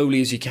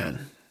slowly as you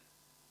can.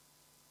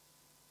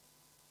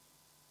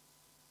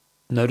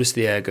 Notice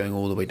the air going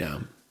all the way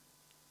down.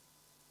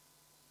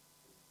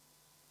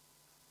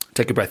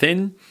 Take a breath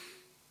in.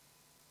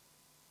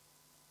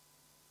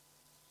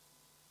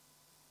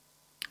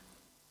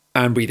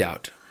 And breathe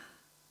out.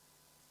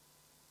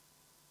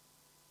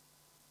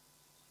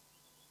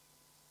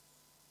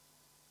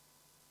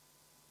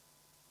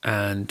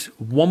 And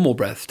one more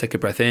breath. Take a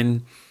breath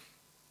in.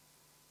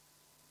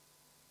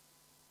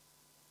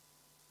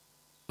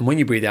 And when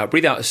you breathe out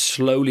as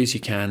slowly as you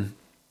can.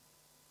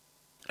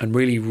 And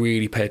really,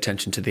 really pay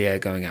attention to the air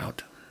going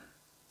out.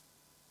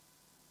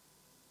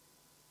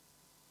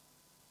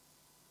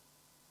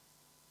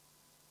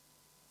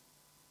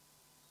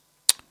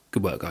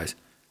 Good work, guys.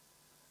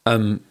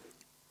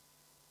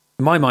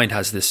 My mind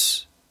has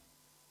this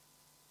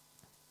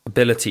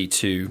ability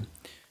to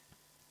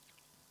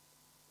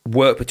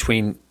work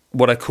between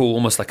what I call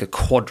almost like a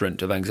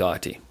quadrant of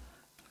anxiety.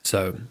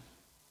 So,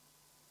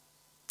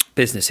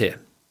 business here.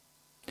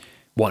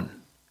 1.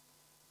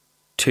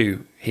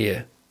 2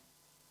 here.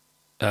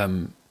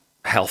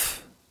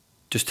 Health.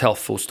 Just health,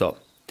 full stop.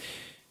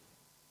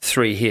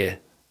 3 here.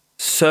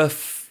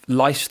 Surf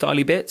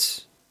lifestyle-y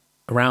bits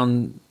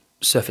around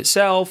surf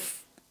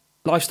itself,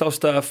 lifestyle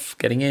stuff,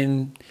 getting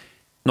in,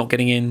 not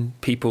getting in,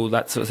 people,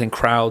 that sort of thing,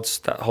 crowds,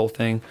 that whole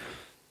thing.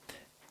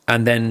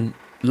 And then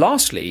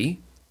lastly,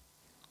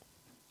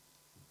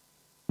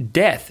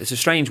 death is a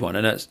strange one,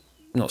 and that's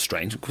not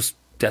strange, of course,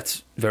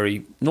 death's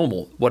very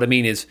normal. What I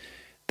mean is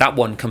that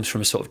one comes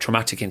from a sort of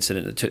traumatic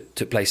incident that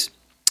took place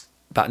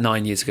about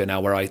 9 years ago now,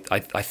 where I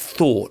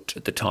thought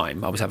at the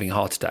time I was having a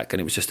heart attack,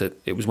 and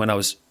it was when I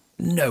was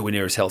nowhere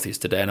near as healthy as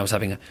today, and I was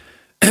having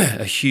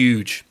a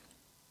huge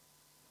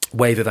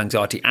wave of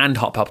anxiety and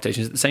heart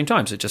palpitations at the same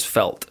time, so it just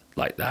felt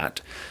like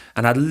that,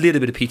 and I had a little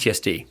bit of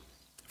PTSD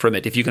from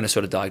it, if you're going to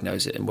sort of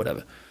diagnose it and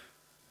whatever.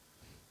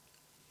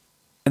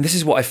 And this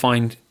is what I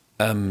find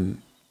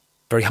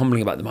very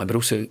humbling about the mind, but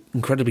also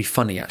incredibly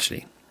funny,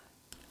 actually.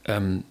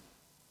 I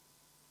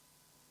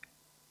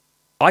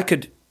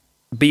could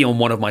be on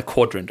one of my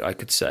quadrant, I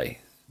could say.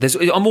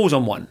 I'm always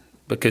on one,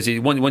 because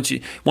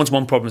once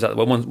one problem's out of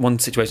the way, one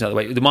situation out of the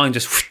way, the mind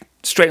just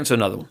straight into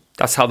another one.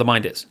 That's how the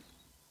mind is.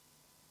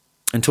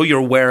 Until you're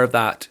aware of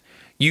that,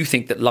 you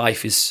think that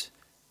life is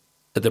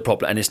the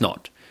problem, and it's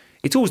not.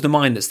 It's always the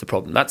mind that's the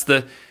problem. That's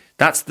the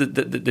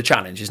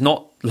challenge. It's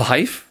not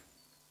life.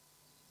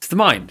 It's the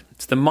mind.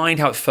 It's the mind,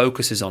 how it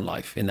focuses on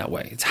life in that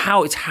way. It's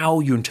how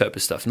you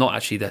interpret stuff, not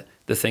actually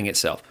the thing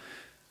itself.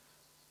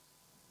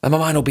 And my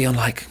mind will be on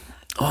like,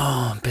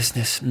 oh,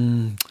 business,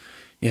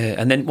 yeah.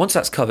 And then once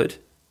that's covered,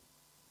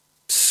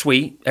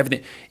 sweet,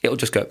 everything, it'll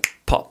just go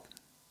pop,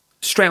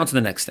 straight on to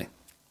the next thing.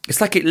 It's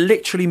like it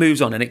literally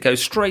moves on and it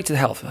goes straight to the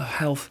health.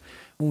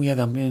 Oh, yeah,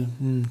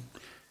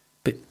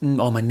 but,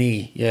 oh, my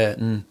knee, yeah.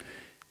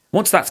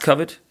 Once that's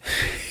covered,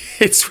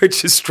 it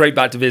switches straight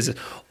back to business,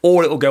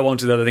 or it'll go on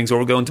to the other things, or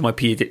it'll go on to my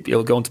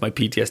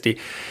PTSD.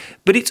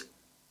 But it's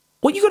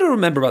what you got to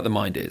remember about the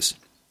mind is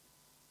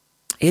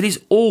it is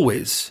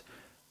always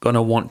going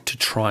to want to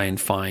try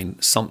and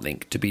find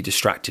something to be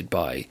distracted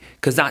by,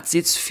 because that's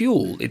its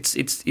fuel.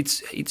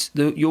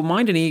 Your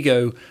mind and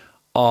ego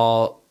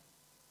are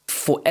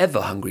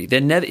forever hungry.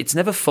 It's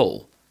never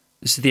full.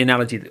 This is the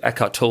analogy that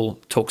Eckhart Tolle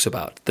talks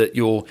about, that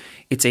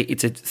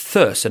it's a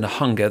thirst and a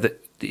hunger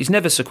that is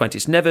never sequential,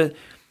 it's never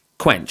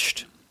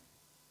quenched.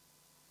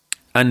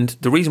 And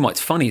the reason why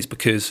it's funny is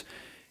because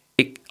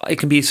it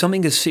can be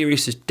something as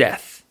serious as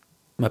death,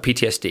 my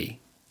PTSD,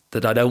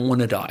 that I don't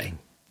want to die,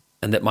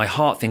 and that my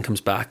heart thing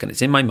comes back and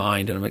it's in my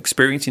mind and I'm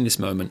experiencing this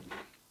moment,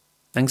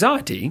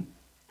 anxiety,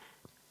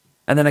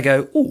 and then I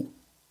go, oh,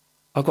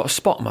 I've got a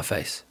spot on my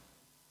face.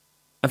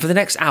 And for the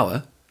next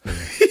hour, all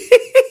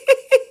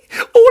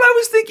I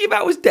was thinking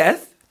about was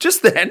death,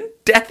 just then,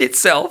 death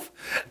itself.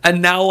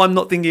 And now I'm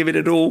not thinking of it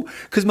at all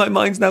because my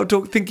mind's now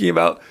thinking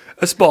about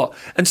a spot.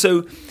 And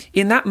so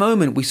in that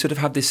moment, we sort of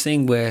have this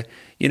thing where,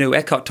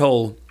 Eckhart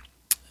Tolle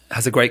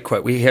has a great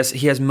quote. He has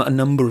a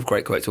number of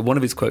great quotes. So one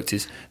of his quotes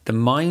is, the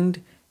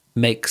mind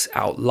makes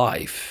out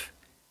life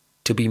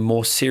to be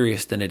more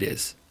serious than it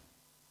is.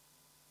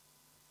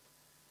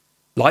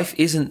 Life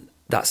isn't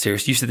that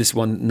serious. You said this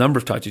one number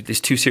of times.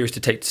 It's too serious to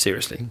take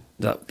seriously.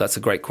 That's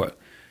a great quote.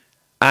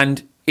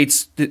 And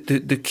it's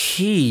the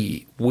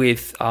key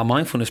with our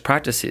mindfulness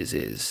practices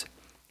is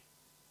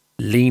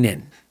lean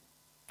in.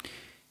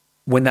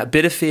 When that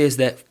bit of fear is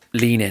there,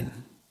 lean in.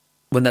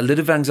 When that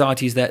little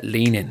anxiety is there,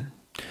 lean in.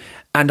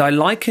 And I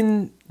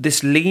liken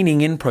this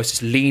leaning in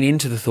process, lean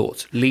into the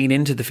thoughts, lean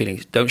into the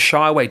feelings. Don't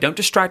shy away. Don't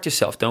distract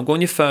yourself. Don't go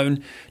on your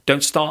phone.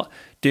 Don't start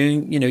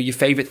doing, your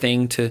favorite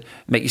thing to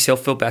make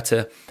yourself feel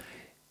better.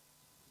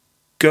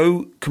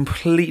 Go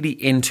completely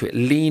into it.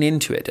 Lean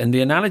into it. And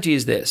the analogy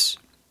is this.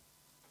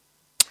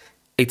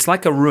 It's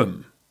like a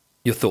room,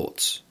 your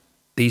thoughts,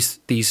 these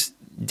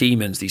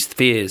demons, these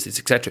fears,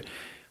 etc.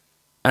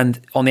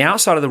 And on the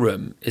outside of the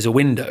room is a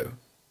window.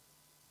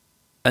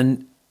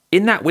 And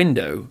in that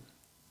window,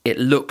 it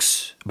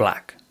looks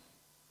black,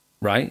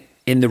 right?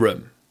 In the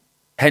room.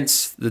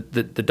 Hence the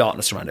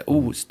darkness around it.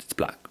 Oh, it's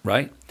black,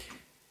 right?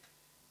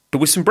 But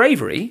with some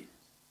bravery,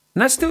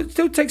 and that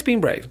still takes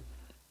being brave,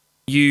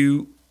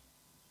 you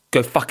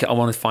go, fuck it, I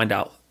want to find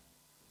out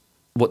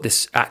what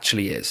this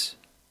actually is.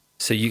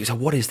 So you say,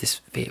 what is this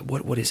fear?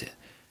 What is it?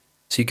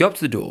 So you go up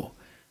to the door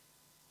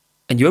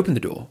and you open the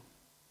door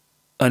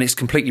and it's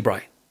completely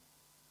bright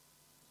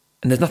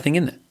and there's nothing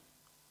in there.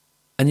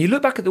 And you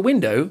look back at the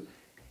window,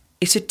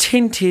 it's a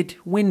tinted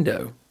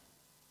window.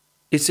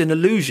 It's an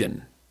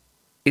illusion.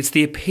 It's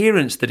the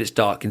appearance that it's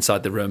dark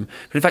inside the room.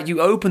 But in fact,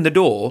 you open the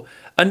door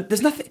and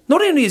there's nothing.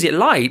 Not only is it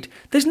light,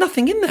 there's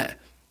nothing in there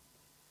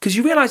because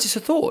you realize it's a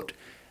thought.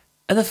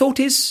 And the thought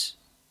is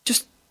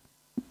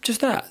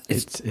just that.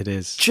 It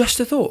is just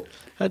a thought.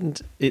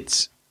 And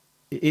it's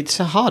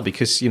hard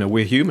because,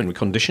 we're human. We're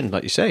conditioned,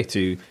 like you say,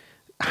 to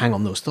hang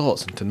on those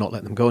thoughts and to not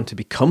let them go and to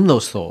become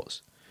those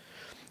thoughts.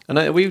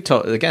 And we've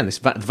talked, again,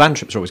 van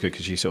trips are always good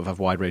because you sort of have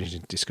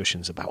wide-ranging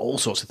discussions about all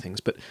sorts of things.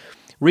 But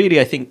really,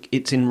 I think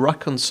it's in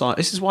reconcile.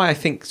 This is why I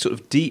think sort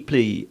of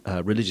deeply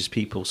religious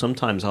people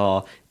sometimes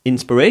are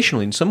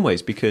inspirational in some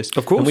ways because,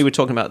 of course, and we were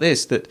talking about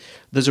this, that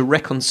there's a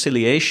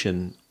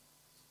reconciliation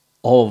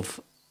of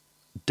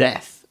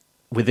death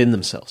within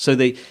themselves. So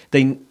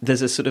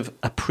there's a sort of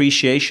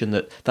appreciation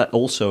that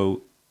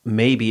also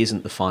maybe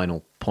isn't the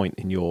final point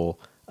in your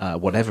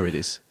whatever it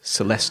is,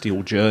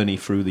 celestial journey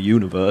through the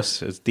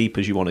universe, as deep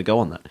as you want to go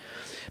on that.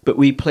 But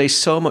we place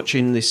so much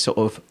in this sort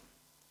of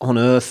on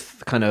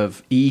earth kind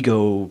of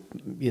ego,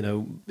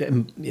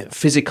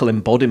 physical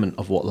embodiment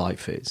of what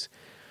life is,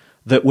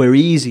 that we're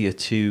easier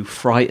to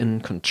frighten,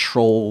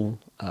 control,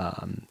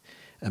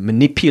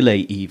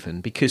 manipulate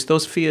even, because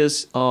those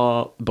fears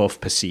are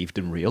both perceived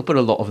and real, but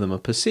a lot of them are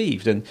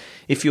perceived. And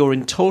if you're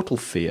in total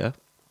fear,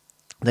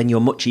 then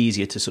you're much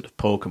easier to sort of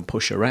poke and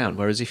push around.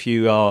 Whereas if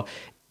you are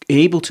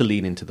able to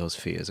lean into those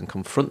fears and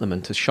confront them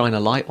and to shine a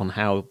light on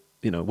how,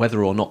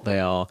 whether or not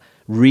they are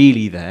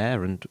really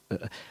there, and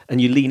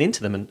you lean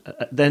into them, and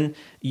then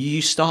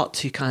you start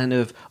to kind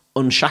of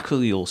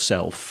unshackle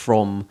yourself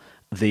from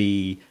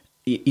the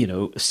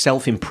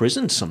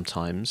self-imprisoned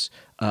sometimes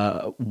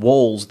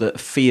walls that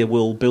fear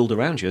will build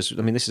around you.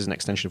 I mean, this is an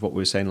extension of what we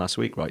were saying last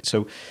week, right?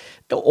 So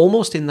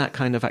almost in that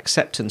kind of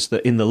acceptance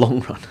that in the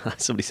long run,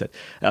 somebody said,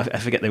 I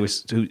forget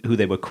who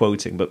they were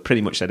quoting, but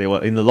pretty much said,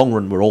 in the long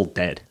run, we're all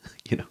dead,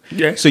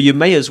 Yeah. So you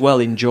may as well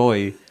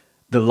enjoy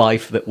the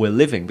life that we're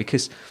living,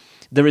 because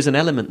there is an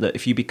element that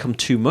if you become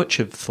too much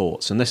of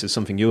thoughts, and this is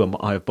something you and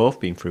I have both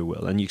been through,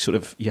 Will, and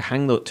you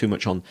hang too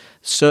much on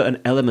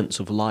certain elements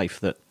of life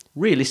that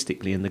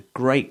realistically, in the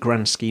great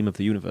grand scheme of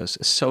the universe,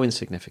 is so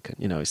insignificant.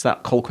 It's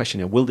that whole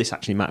question: will this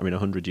actually matter in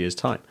 100 years'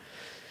 time?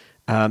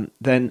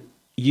 Then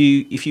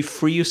if you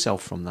free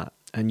yourself from that,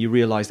 and you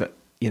realise that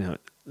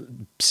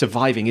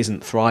surviving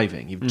isn't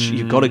thriving,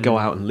 you've got to go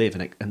out and live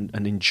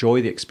and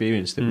enjoy the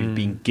experience that we've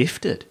been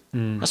gifted.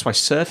 That's why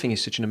surfing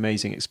is such an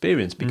amazing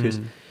experience, because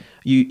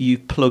you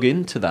plug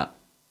into that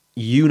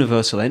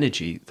universal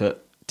energy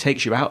that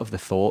takes you out of the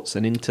thoughts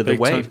and into the Big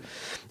wave. time.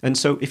 And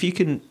so if you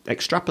can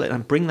extrapolate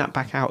and bring that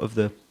back out of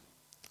the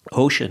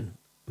ocean,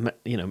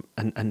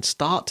 and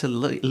start to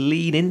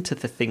lean into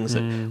the things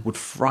that would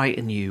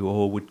frighten you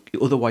or would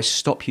otherwise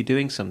stop you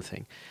doing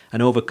something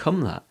and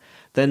overcome that,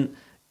 then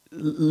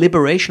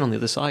liberation on the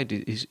other side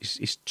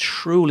is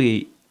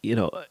truly,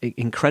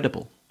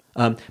 incredible.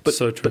 But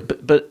So true.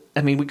 But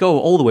I mean, we go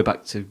all the way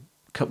back to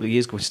a couple of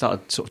years ago. We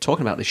started sort of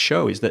talking about this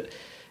show. Is that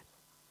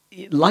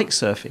like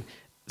surfing?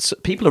 So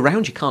people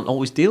around you can't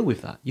always deal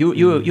with that.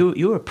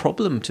 You're a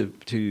problem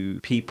to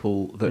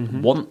people that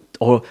want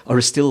or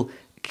are still,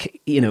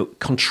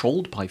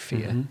 controlled by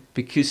fear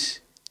because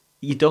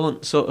you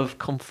don't sort of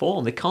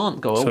conform. They can't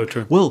go. So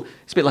true. Well,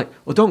 it's a bit like,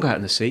 well, don't go out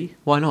in the sea.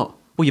 Why not?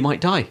 Well, you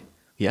might die.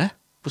 Yeah.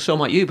 Well, so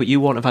might you, but you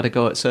won't have had a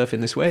go at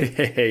surfing this way.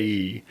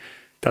 Hey,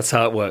 that's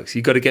how it works.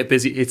 You've got to get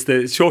busy. It's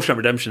the Shawshank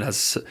Redemption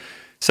has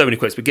so many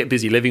quotes, but get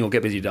busy living or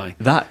get busy dying.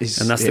 That's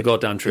the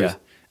goddamn truth. Yeah.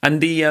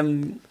 And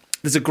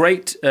there's a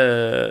great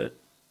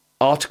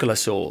article I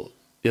saw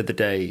the other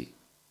day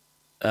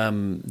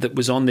that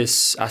was on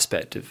this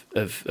aspect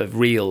of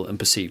real and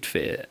perceived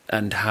fear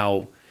and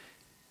how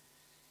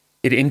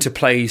it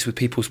interplays with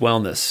people's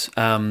wellness.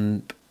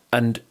 And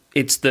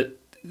it's that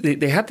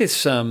they had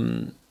this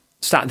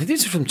stat, I think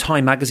this is from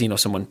Time magazine or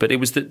someone, but it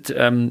was that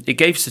it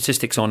gave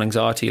statistics on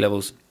anxiety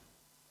levels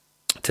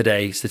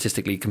today,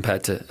 statistically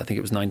compared to, I think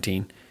it was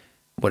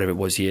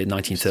 1930,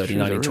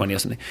 1920 or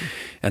something.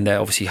 And they're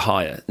obviously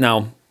higher.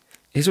 Now,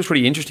 here's what's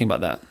really interesting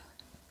about that.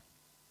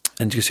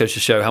 And just goes to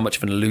show how much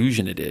of an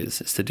illusion it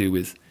is. It's to do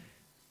with,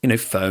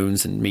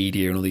 phones and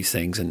media and all these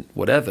things and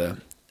whatever.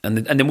 And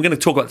then we're going to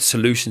talk about the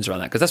solutions around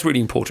that because that's really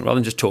important rather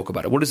than just talk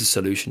about it. What is the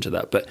solution to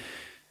that? But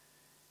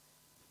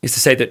it's to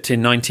say that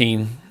in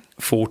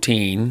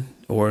 1914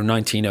 or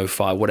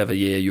 1905, whatever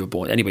year you were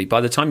born, anyway,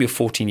 by the time you're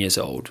 14 years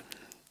old,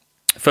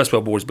 First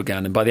World Wars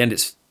began, and by the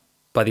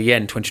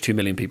end, 22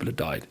 million people had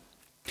died.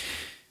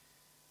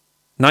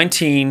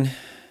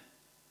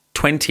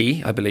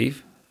 1920, I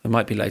believe, it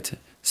might be later,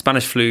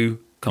 Spanish flu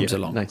comes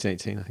along.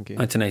 1918, I think. Yeah.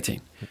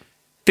 1918.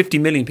 50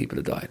 million people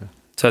had died.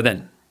 So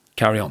then,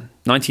 carry on.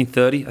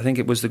 1930, I think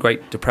it was the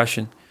Great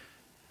Depression.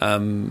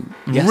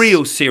 Yes.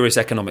 Real serious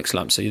economic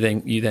slump. So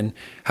you then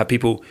have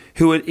people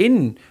who are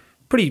in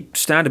pretty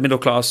standard middle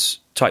class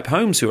type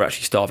homes who are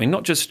actually starving,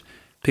 not just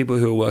people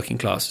who are working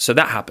class. So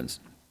that happens.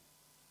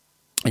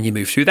 And you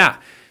move through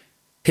that.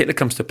 Hitler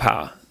comes to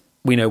power.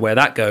 We know where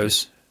that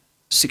goes.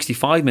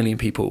 65 million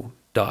people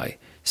die.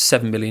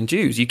 7 million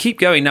Jews. You keep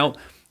going. Now,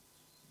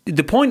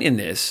 the point in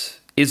this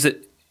is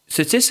that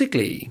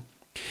statistically,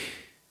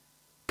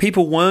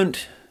 people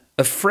weren't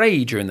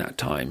afraid during that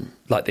time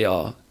like they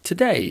are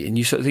today. And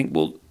you sort of think,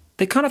 well,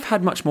 they kind of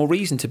had much more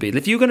reason to be.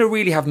 If you're going to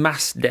really have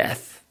mass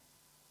death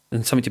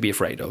and something to be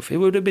afraid of, it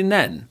would have been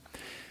then.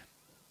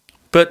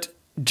 But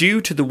due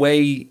to the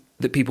way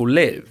that people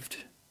lived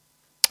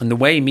and the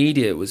way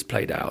media was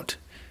played out,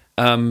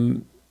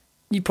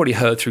 you probably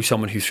heard through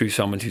someone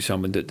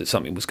that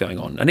something was going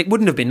on. And it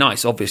wouldn't have been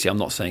nice. Obviously, I'm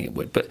not saying it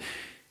would. But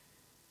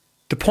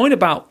the point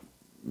about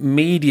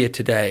media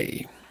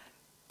today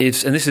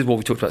is, and this is what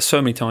we talked about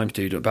so many times,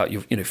 dude, about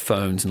your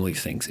phones and all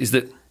these things, is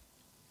that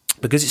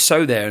because it's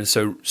so there and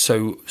so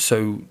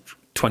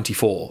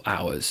 24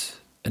 hours,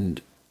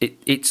 and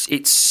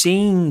it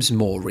seems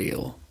more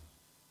real.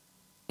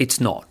 It's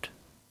not.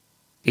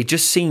 It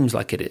just seems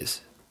like it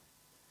is.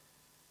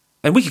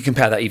 And we could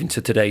compare that even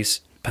to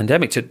today's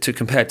pandemic, to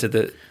compare to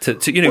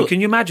well,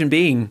 can you imagine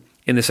being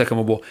in the Second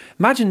World War?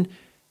 Imagine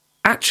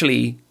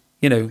actually,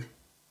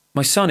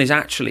 my son is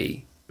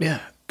actually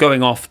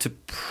going off to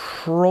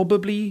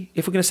probably,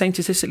 if we're going to say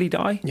statistically,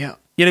 die. Yeah.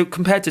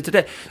 Compared to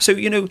today. So,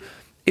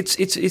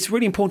 it's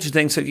really important to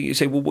think. So you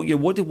say, well,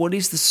 what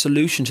is the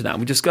solution to that? And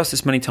we discussed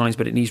this many times,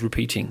 but it needs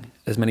repeating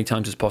as many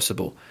times as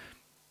possible.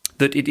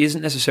 That it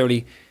isn't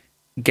necessarily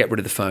get rid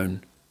of the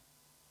phone,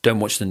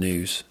 don't watch the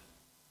news,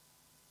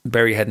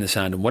 bury your head in the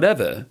sand and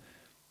whatever.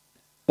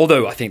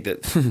 Although I think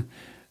that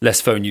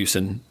less phone use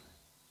and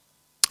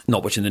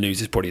not watching the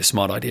news is probably a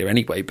smart idea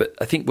anyway. But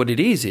I think what it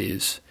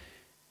is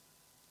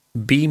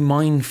be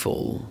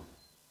mindful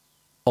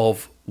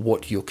of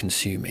what you're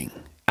consuming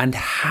and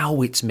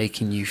how it's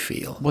making you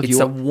feel. Well, it's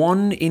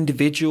one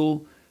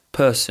individual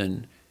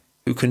person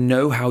who can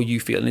know how you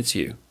feel, and it's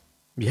you.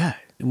 Yeah.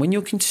 And when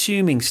you're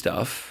consuming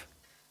stuff,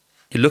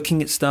 you're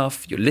looking at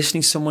stuff, you're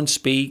listening to someone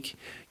speak,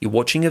 you're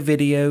watching a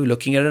video,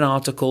 looking at an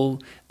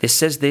article, this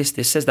says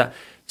that.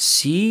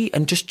 See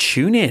and just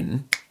tune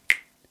in.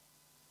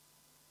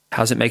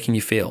 How's it making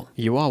you feel?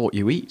 You are what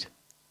you eat.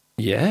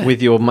 Yeah.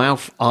 With your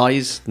mouth,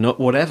 eyes, not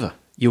whatever.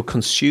 You're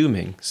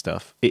consuming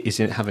stuff. It is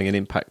having an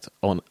impact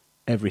on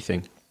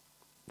everything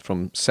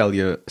from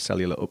cellular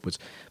upwards,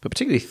 but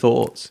particularly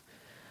thoughts.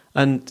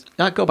 And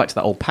I go back to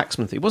that old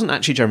Paxman thing. It wasn't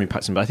actually Jeremy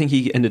Paxman, but I think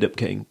he ended up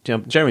getting...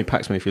 Jeremy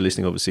Paxman, if you're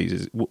listening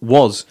overseas,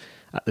 was,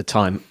 at the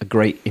time, a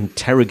great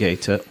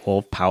interrogator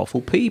of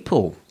powerful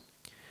people.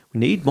 We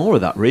need more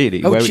of that,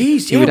 really. Oh,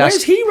 geez.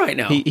 Where's he right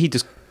now? He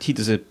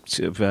does a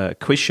sort of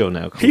quiz show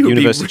now called He would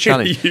be University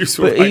really Challenge.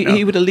 useful But right now.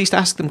 he would at least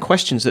ask them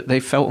questions that they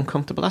felt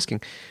uncomfortable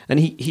asking. And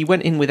he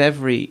went in with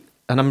every...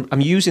 And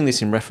I'm using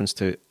this in reference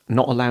to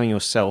not allowing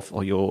yourself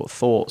or your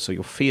thoughts or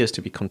your fears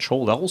to be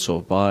controlled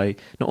also by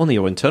not only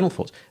your internal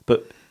thoughts,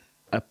 but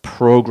a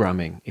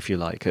programming, if you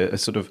like, a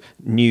sort of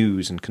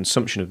news and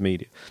consumption of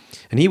media.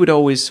 And he would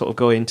always sort of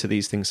go into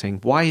these things saying,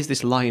 why is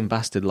this lying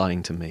bastard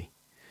lying to me?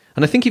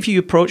 And I think if you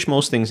approach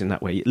most things in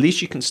that way, at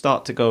least you can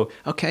start to go,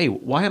 okay,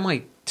 why am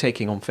I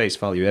taking on face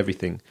value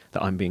everything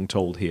that I'm being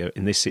told here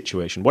in this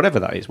situation, whatever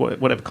that is,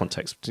 whatever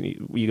context,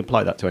 you can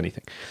apply that to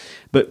anything.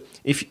 But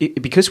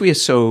because we are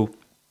so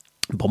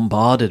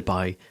bombarded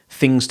by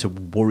things to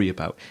worry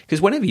about,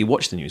 because whenever you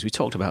watch the news, we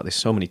talked about this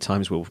so many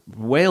times,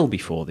 well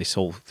before this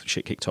whole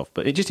shit kicked off,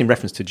 but just in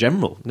reference to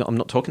general, I'm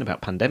not talking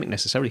about pandemic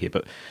necessarily here,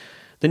 but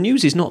the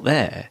news is not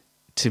there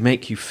to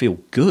make you feel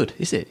good,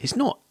 is it? It's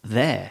not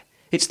there.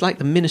 It's like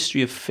the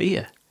Ministry of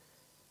Fear.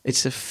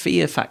 It's a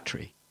fear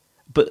factory.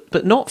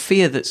 But not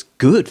fear that's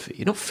good for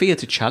you, not fear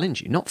to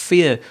challenge you, not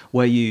fear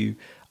where you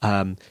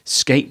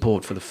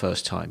skateboard for the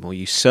first time or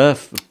you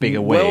surf a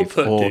bigger wave.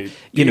 Well put, or, dude.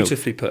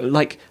 Beautifully put.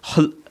 Like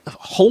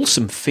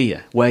wholesome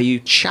fear where you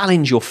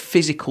challenge your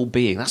physical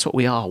being. That's what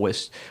we are.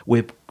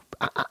 We're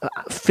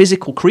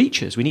physical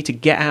creatures. We need to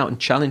get out and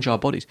challenge our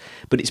bodies.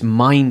 But it's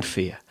mind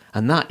fear.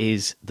 And that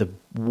is the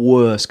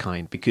worst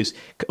kind, because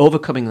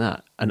overcoming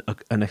that, and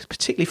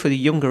particularly for the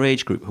younger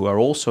age group who are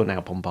also now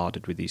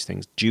bombarded with these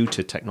things due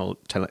to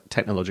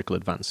technological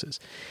advances,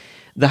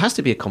 there has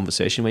to be a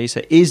conversation where you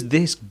say, is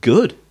this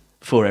good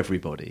for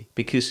everybody?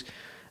 Because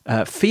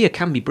fear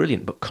can be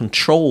brilliant, but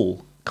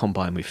control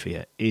combined with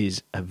fear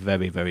is a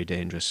very, very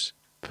dangerous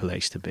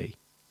place to be.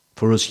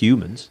 For us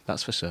humans,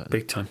 that's for certain.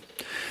 Big time.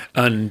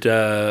 And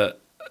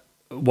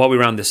while we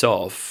round this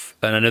off,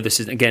 and I know this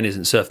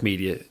isn't surf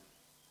media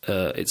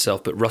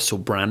itself, but Russell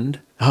Brand.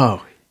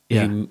 Oh,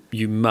 yeah.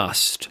 You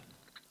must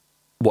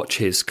watch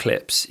his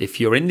clips. If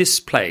you're in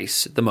this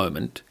place at the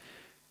moment,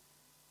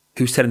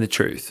 who's telling the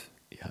truth?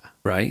 Yeah.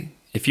 Right?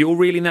 If you're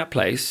really in that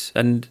place,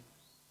 and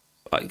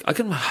I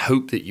can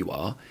hope that you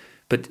are,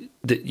 but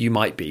that you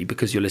might be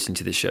because you're listening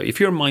to this show. If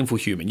you're a mindful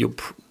human, you're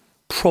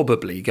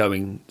probably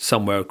going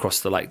somewhere across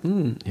the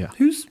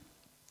who's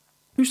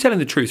telling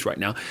the truth right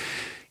now?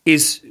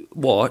 Is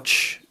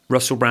watch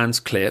Russell Brand's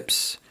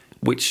clips,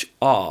 which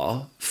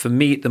are, for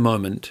me at the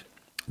moment,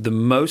 the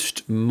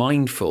most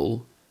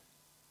mindful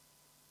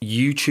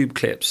YouTube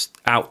clips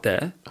out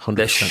there. 100%.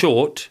 They're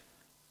short,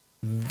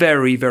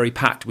 very, very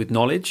packed with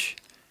knowledge,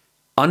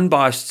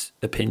 unbiased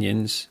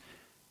opinions,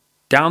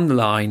 down the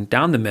line,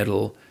 down the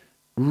middle,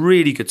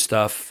 really good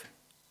stuff.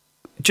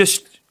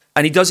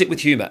 And he does it with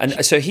humour.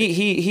 And so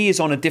he is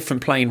on a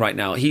different plane right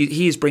now.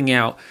 He is bringing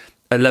out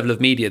a level of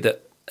media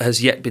that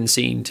has yet been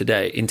seen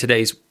today. In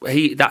today's,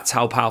 that's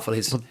how pourful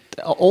his.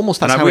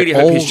 Almost. That's and I really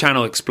hope his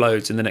channel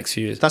explodes in the next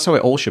few years. That's how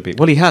it all should be.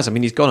 Well, he has. I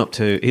mean, he's gone up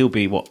to. He'll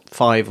be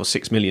 5 or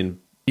 6 million.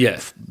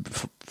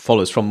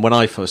 Followers from when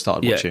I first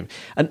started watching him.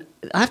 And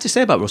I have to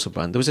say about Russell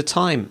Brand, there was a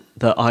time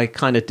that I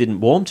kind of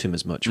didn't warm to him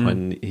as much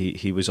when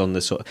he was on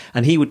the sort of,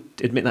 and he would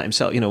admit that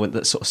himself, when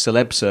that sort of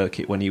celeb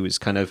circuit, when he was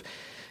kind of,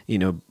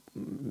 in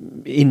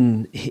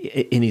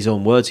his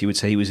own words, he would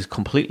say he was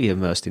completely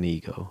immersed in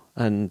ego.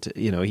 And,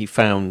 he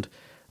found,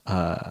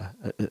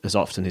 as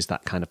often is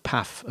that kind of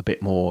path a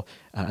bit more,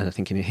 and I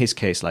think in his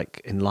case,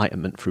 like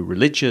enlightenment through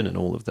religion and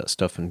all of that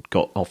stuff, and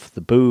got off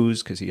the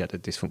booze because he had a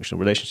dysfunctional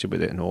relationship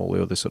with it and all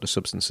the other sort of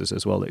substances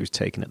as well that he was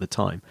taking at the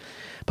time.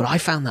 But I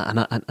found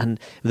that, and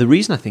the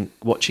reason I think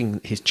watching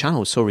his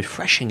channel was so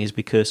refreshing is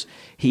because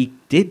he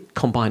did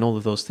combine all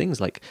of those things,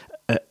 like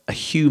a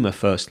humour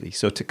firstly.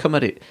 So to come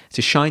at it,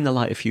 to shine the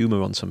light of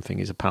humour on something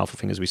is a powerful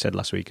thing, as we said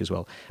last week as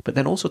well. But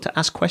then also to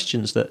ask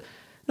questions that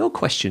no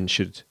question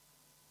should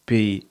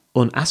be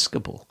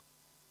unaskable.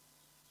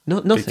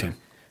 Nothing.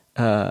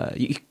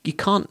 You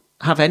can't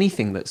have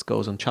anything that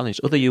goes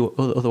unchallenged.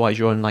 Otherwise,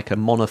 you're in like a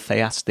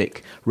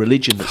monotheistic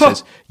religion that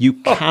says you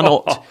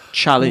cannot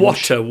challenge.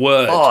 What a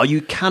word! Oh,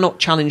 you cannot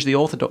challenge the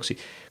orthodoxy.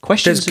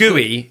 Questions. There's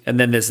GUI, and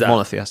then there's that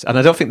monotheist. And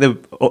I don't think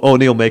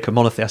O'Neill make a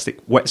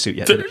monotheistic wetsuit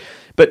yet.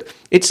 But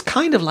it's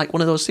kind of like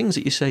one of those things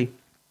that you say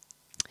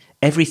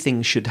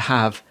everything should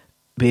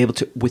be able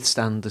to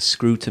withstand the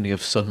scrutiny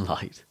of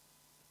sunlight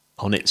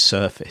on its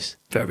surface.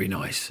 Very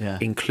nice. Yeah.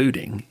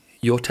 Including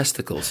your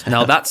testicles.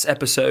 Now, that's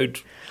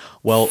episode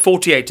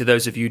 48 to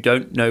those of you who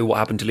don't know what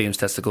happened to Liam's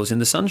testicles in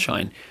the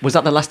sunshine. Was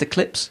that the last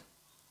eclipse?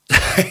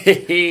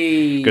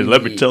 Because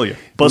let me tell you,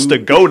 Buster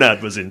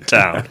Gonad was in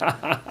town.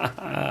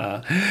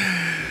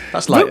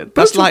 That's light.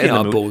 That's light in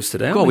our balls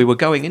today. God, we were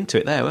going into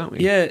it there, weren't we?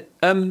 Yeah.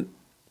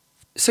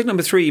 Segment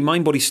number 3,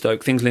 mind, body,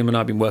 stoke. Things Liam and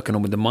I have been working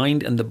on with the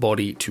mind and the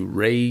body to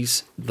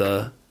raise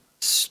the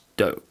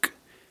stoke.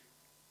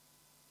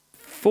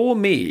 For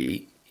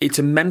me, it's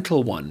a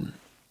mental one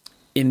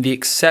in the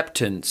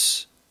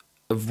acceptance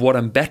of what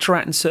I'm better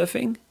at in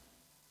surfing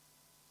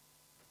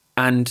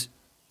and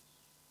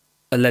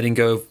a letting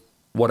go of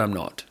what I'm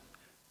not.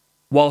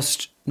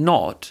 Whilst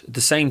not, at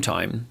the same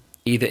time,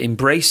 either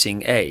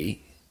embracing A,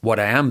 what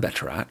I am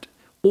better at,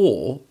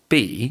 or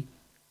B,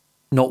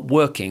 not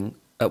working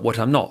at what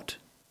I'm not.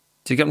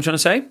 Do you get what I'm trying to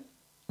say?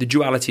 The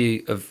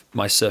duality of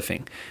my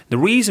surfing. The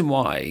reason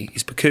why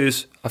is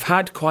because I've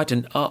had quite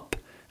an up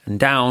and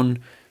down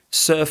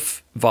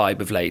surf vibe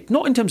of late.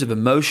 Not in terms of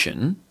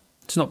emotion,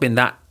 it's not been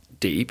that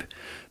deep,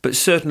 but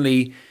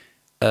certainly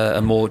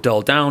a more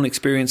dull down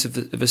experience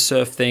of a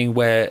surf thing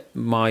where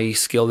my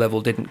skill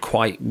level didn't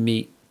quite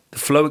meet the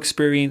flow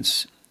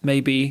experience,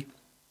 maybe.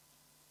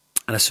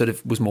 And I sort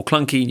of was more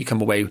clunky, and you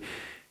come away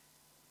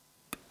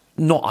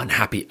not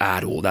unhappy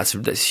at all. That's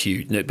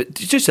huge. No, but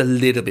just a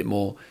little bit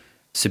more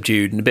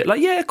subdued and a bit like,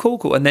 yeah,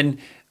 cool. And then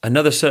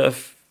another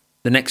surf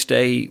the next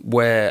day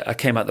where I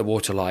came out the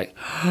water like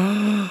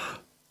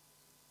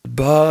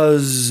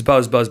buzz,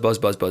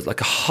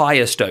 like a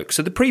higher stoke.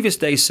 So the previous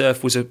day's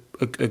surf was a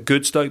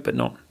good stoke, but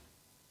not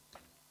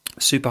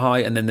super high.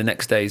 And then the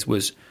next day's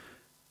was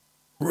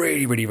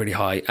really, really, really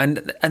high.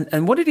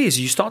 And what it is,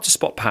 you start to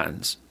spot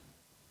patterns.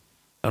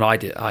 And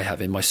I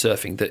have in my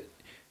surfing that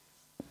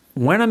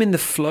when I'm in the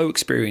flow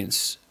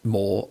experience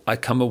more, I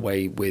come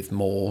away with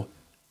more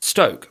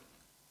stoke.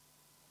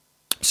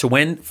 So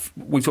when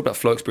we've talked about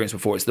flow experience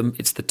before, it's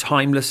the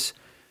timeless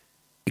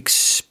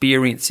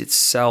experience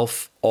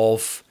itself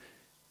of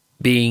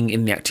being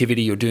in the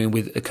activity you're doing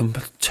with a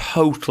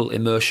total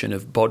immersion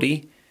of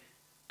body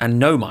and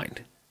no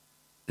mind.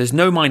 There's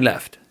no mind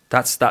left.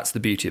 That's the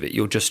beauty of it.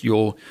 You're just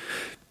you're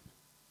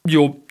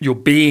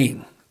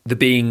being the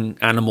being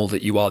animal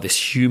that you are,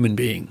 this human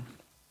being.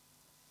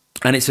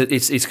 And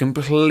it's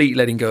complete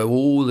letting go of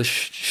all the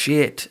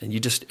shit, and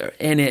you just are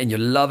in it and you're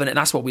loving it. And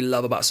that's what we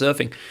love about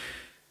surfing.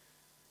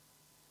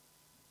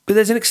 But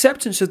there's an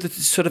acceptance of the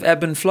sort of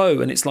ebb and flow.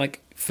 And it's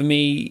like, for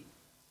me,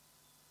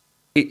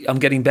 I'm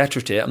getting better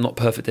at it. I'm not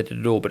perfect at it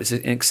at all, but it's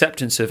an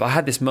acceptance of, I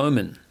had this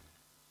moment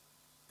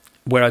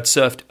where I'd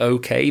surfed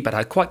okay, but I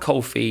had quite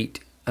cold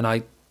feet and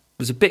I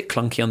was a bit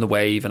clunky on the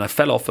wave and I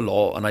fell off a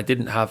lot and I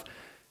didn't have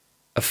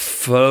a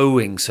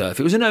flowing surf.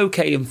 It was an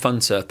okay and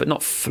fun surf, but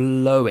not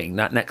flowing,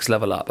 that next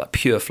level up, that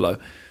pure flow.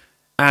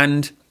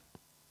 And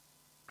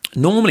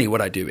normally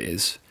what I do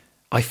is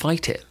I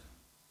fight it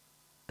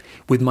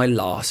with my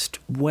last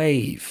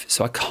wave.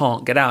 So I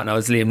can't get out. Now,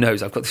 as Liam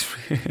knows, I've got this,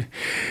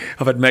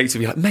 I've had mates who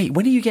be like, mate,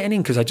 when are you getting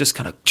in? Because I just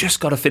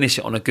got to finish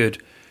it on a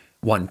good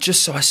one,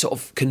 just so I sort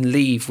of can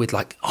leave with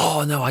like,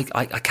 oh no, I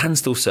can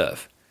still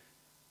surf.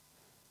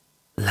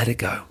 Let it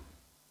go.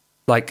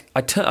 Like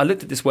I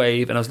looked at this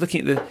wave and I was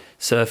looking at the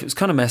surf. It was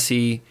kind of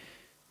messy,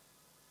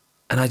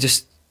 and I'd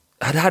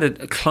had a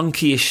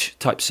clunky-ish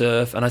type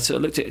surf, and I sort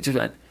of looked at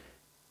it.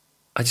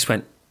 I just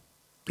went,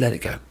 let it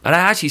go. And I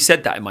actually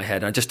said that in my head.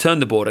 And I just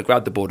turned the board. I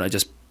grabbed the board and I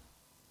just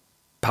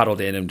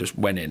paddled in and just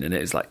went in, and it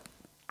was like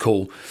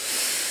cool.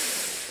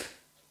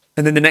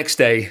 And then the next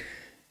day,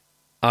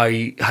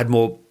 I had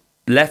more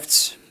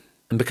lefts,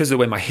 and because of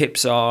the way my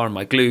hips are and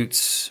my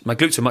glutes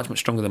are much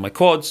stronger than my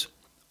quads.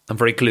 I'm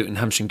very glute and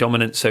hamstring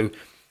dominant. So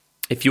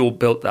if you're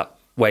built that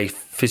way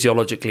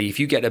physiologically, if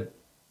you get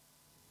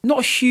not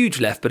a huge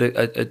left, but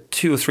a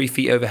 2 or 3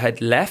 feet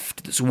overhead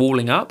left that's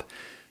walling up,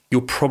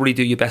 you'll probably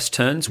do your best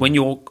turns. When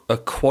you're a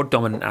quad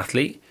dominant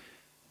athlete,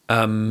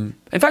 in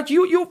fact,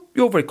 you're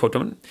very quad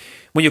dominant.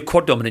 When you're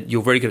quad dominant,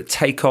 you're very good at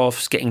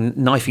takeoffs,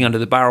 knifing under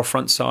the barrel,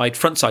 front side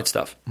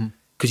stuff.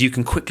 Because you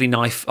can quickly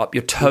knife up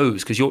your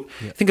toes. Because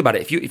think about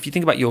it. If you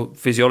think about your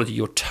physiology,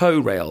 your toe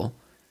rail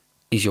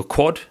is your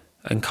quad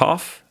and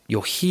calf.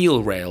 Your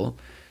heel rail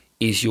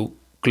is your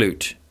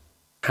glute,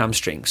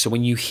 hamstring. So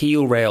when you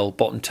heel rail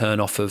bottom turn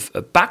off of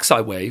a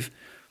backside wave,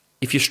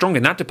 if you're strong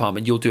in that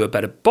department, you'll do a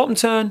better bottom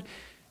turn.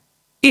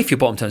 If your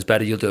bottom turn's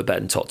better, you'll do a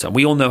better top turn.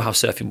 We all know how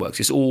surfing works.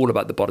 It's all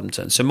about the bottom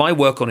turn. So my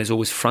work on is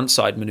always front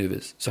side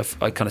maneuvers. So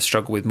I kind of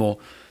struggle with more.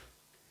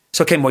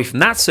 So I came away from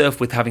that surf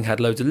with having had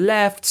loads of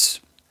lefts,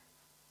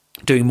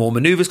 doing more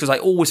maneuvers, because I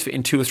always fit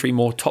in 2 or 3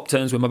 more top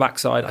turns with my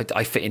backside.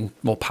 I fit in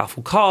more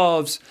powerful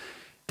calves.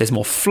 There's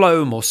more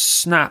flow, more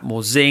snap,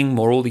 more zing,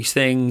 more all these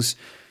things.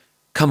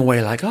 Come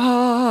away like,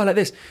 like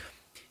this.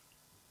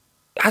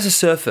 As a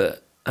surfer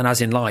and as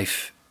in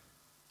life,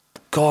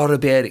 gotta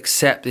be able to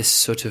accept this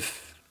sort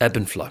of ebb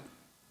and flow.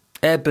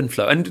 Ebb and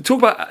flow. And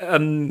talk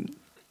about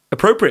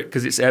appropriate,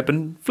 because it's ebb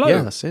and flow.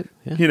 Yeah, that's it.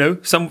 Yeah.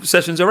 Some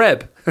sessions are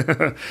ebb.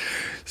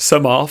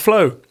 Some are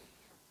flow.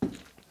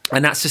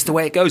 And that's just the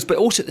way it goes. But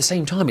also at the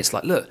same time, it's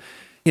like, look,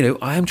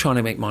 I am trying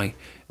to make my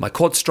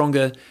quads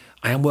stronger.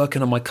 I am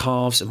working on my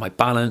calves and my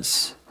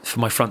balance for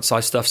my front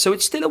side stuff. So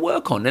it's still a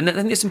work on. And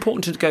it's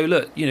important to go,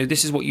 look,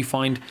 this is what you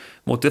find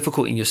more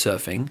difficult in your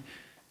surfing.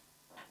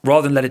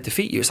 Rather than let it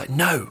defeat you, it's like,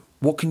 no,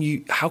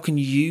 how can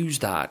you use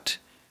that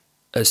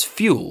as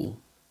fuel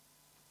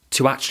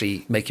to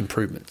actually make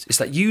improvements? It's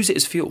like, use it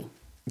as fuel.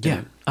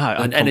 Yeah.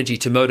 And energy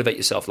to motivate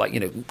yourself. Like,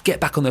 get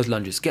back on those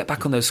lunges, get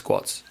back on those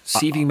squats,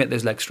 see if you can make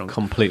those legs stronger.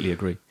 Completely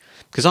agree.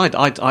 Because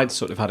I'd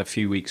sort of had a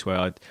few weeks where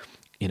I'd,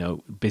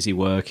 busy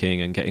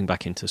working and getting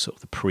back into sort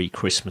of the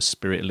pre-Christmas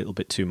spirit a little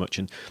bit too much.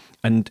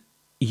 And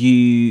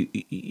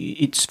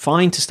it's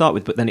fine to start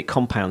with, but then it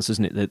compounds,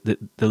 doesn't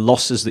it? The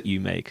losses that you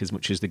make as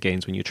much as the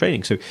gains when you're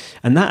training. So,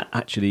 and that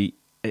actually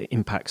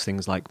impacts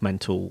things like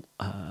mental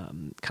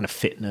kind of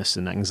fitness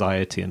and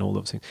anxiety and all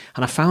those things.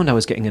 And I found I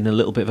was getting in a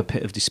little bit of a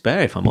pit of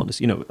despair, if I'm honest.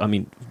 You know, I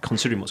mean,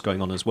 considering what's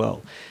going on as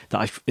well,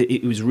 that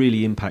it was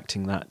really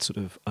impacting that sort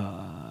of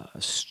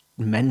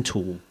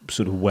mental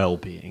sort of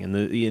well-being, and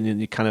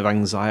the kind of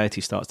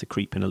anxiety starts to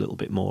creep in a little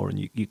bit more, and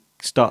you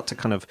start to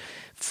kind of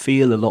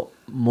feel a lot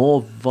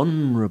more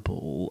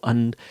vulnerable.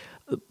 And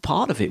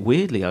part of it,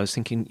 weirdly, I was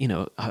thinking, you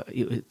know,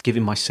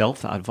 giving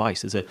myself that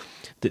advice as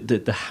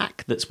the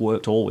hack that's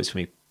worked always for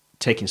me,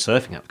 taking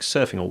surfing out, because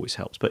surfing always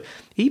helps. But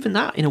even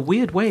that, in a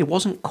weird way,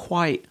 wasn't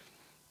quite,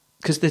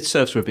 because the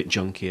surfs were a bit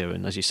junkier,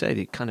 and as you say,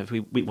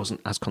 it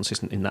wasn't as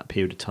consistent in that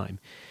period of time.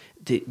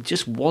 It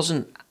just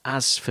wasn't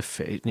as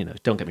fulfilling. You know,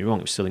 don't get me wrong,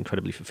 it was still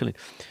incredibly fulfilling.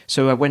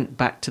 So I went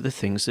back to the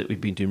things that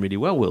we've been doing really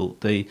well, Will,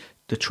 the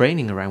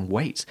training around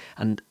weights.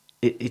 And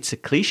it's a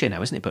cliche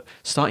now, isn't it? But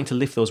starting to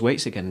lift those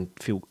weights again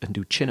and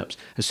do chin-ups.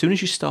 As soon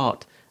as you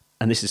start,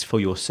 and this is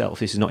for yourself,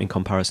 this is not in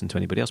comparison to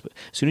anybody else, but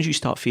as soon as you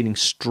start feeling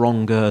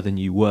stronger than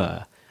you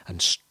were,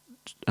 and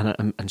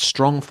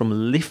strong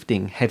from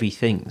lifting heavy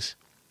things,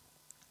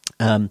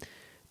 the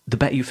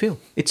better you feel.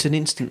 It's an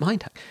instant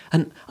mind hack.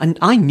 And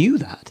I knew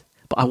that,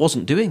 but I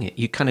wasn't doing it.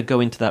 You kind of go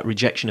into that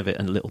rejection of it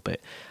a little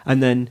bit.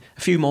 And then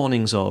a few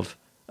mornings of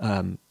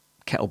kettlebell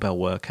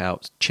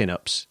workouts,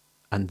 chin-ups,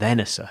 and then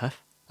a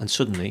surf, and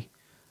suddenly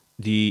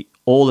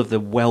all of the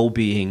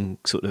well-being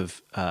sort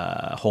of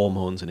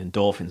hormones and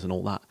endorphins and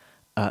all that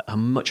are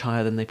much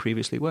higher than they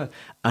previously were.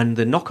 And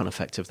the knock-on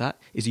effect of that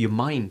is your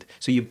mind.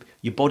 So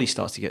your body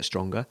starts to get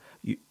stronger.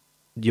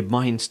 Your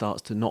mind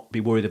starts to not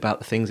be worried about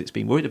the things it's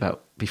been worried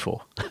about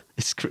before.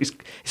 It's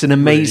an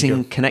amazing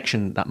really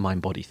connection, that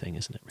mind-body thing,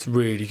 isn't it? It's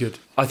really good.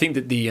 I think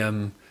that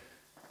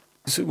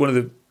one of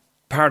the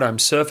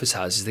paradigms surfers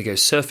has is they go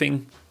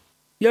surfing,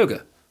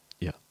 yoga.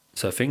 Yeah.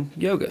 Surfing,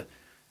 yoga.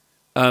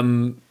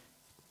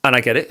 And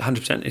I get it,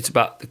 100%. It's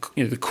about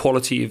the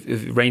quality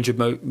of range of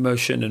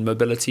motion and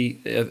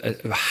mobility,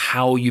 of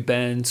how you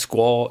bend,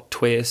 squat,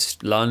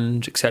 twist,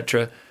 lunge,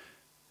 etc.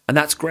 And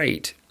that's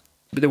great.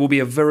 But there will be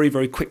a very,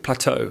 very quick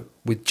plateau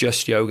with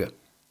just yoga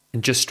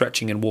and just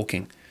stretching and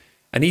walking.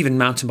 And even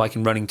mountain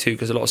biking, running too,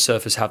 because a lot of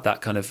surfers have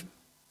that kind of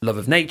love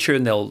of nature,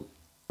 and they'll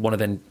want to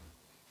then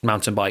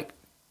mountain bike,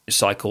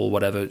 cycle,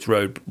 whatever, it's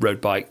road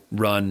bike,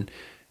 run,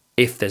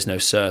 if there's no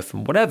surf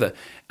and whatever.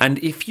 And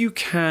if you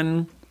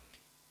can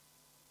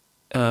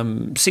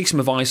seek some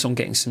advice on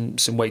getting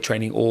some weight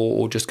training,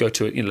 or just go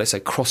to let's say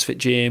CrossFit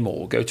gym,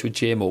 or go to a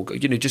gym, or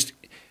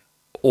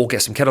or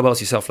get some kettlebells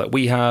yourself, like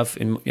we have,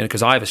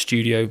 because I have a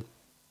studio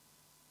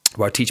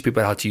where I teach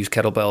people how to use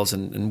kettlebells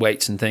and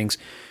weights and things.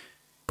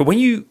 But when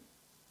you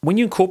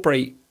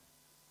incorporate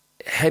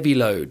heavy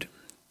load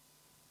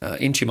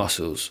into your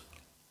muscles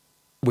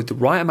with the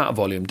right amount of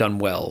volume, done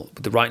well,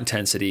 with the right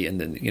intensity,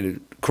 and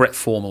then correct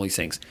form, all these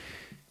things,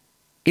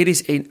 it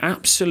is an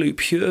absolute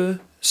pure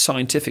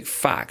scientific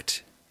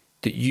fact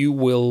that you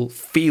will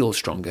feel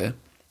stronger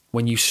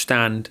when you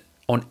stand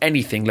on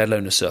anything, let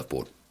alone a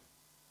surfboard.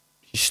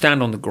 You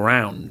stand on the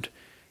ground.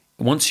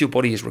 Once your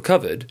body is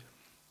recovered,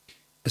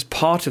 as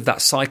part of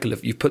that cycle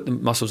of you put the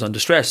muscles under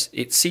stress,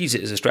 it sees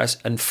it as a stress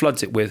and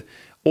floods it with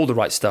all the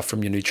right stuff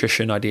from your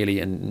nutrition, ideally,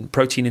 and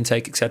protein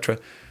intake, etc.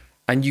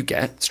 And you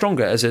get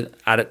stronger as an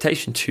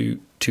adaptation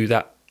to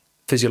that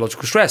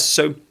physiological stress.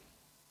 So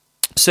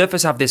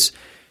surfers have this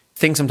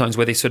thing sometimes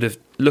where they sort of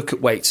look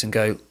at weights and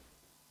go,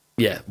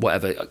 yeah,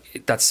 whatever,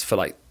 that's for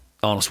like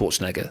Arnold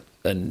Schwarzenegger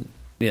and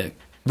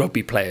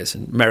rugby players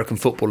and American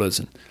footballers.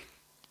 And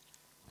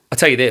I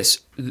tell you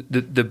this,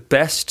 the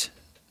best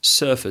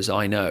surfers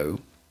I know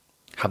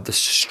have the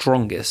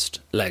strongest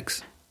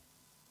legs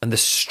and the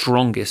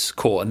strongest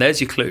core. And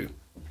there's your clue.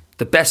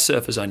 The best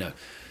surfers I know.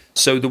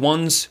 So the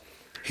ones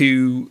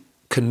who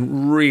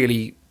can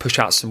really push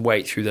out some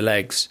weight through the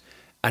legs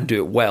and do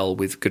it well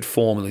with good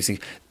form and these things,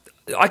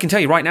 I can tell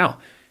you right now,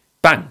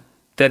 bang,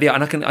 they're the,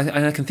 and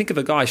I can think of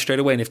a guy straight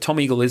away. And if Tom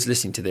Eagle is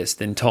listening to this,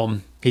 then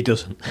Tom, he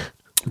doesn't.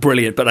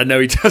 Brilliant, but I know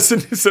he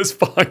doesn't, so it's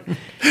fine.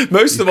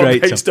 Most of our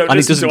mates don't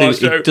listen to our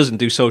show. He doesn't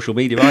do social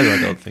media either, I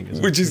don't think.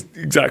 Which is,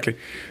 exactly.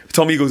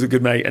 Tom Eagle's a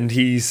good mate, and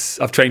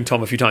I've trained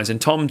Tom a few times,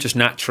 and Tom just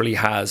naturally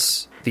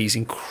has these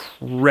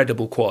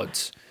incredible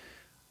quads.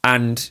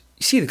 And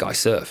you see the guy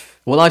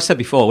surf. Well, I said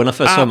before, when I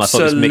first saw him, I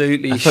thought it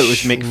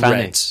was Mick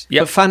Fanning.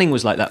 Yep. But Fanning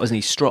was like that,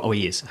 wasn't he? Oh,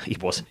 he is. He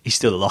wasn't. He's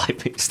still alive.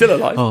 Still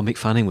alive? Oh, Mick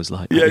Fanning was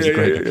like that. Yeah, He's a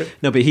great guy. Yeah.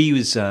 No, but he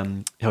was,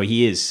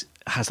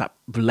 has that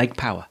leg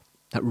power.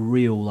 That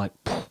real, like,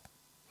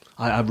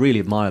 I really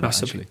admire that,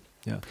 massively.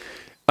 Actually.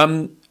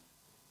 Yeah.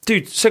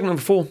 Dude, segment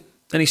number 4,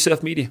 any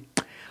surf media?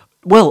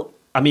 Well,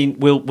 I mean,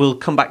 we'll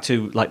come back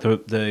to like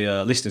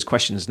the listeners'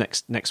 questions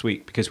next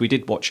week, because we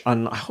did watch,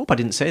 and I hope I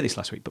didn't say this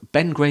last week, but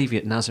Ben Gravy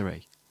at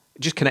Nazare,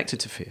 just connected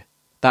to fear.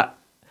 That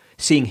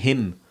seeing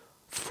him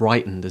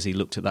frightened as he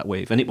looked at that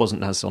wave, and it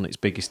wasn't Naz on its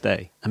biggest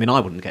day. I mean, I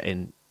wouldn't get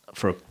in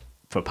for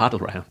a paddle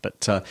round,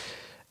 but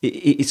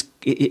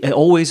it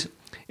always.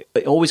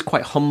 always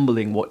quite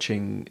humbling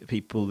watching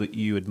people that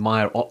you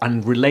admire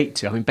and relate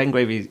to. I mean, Ben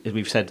Gravy, as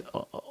we've said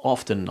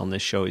often on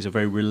this show, is a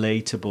very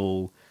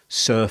relatable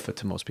surfer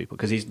to most people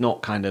because he's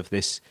not kind of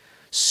this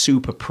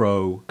super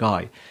pro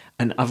guy.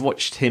 And I've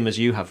watched him, as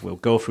you have, Will,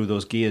 go through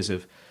those gears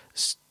of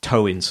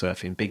toe-in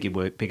surfing, bigger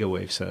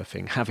wave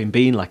surfing, having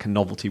been like a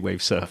novelty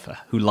wave surfer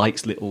who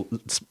likes little,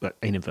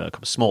 in inverted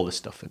commas, smaller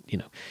stuff. And, you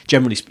know,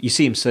 generally, you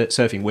see him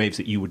surfing waves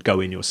that you would go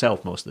in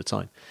yourself most of the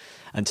time.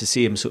 And to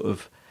see him sort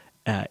of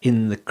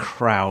in the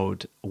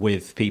crowd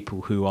with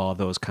people who are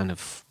those kind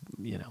of,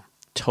 you know,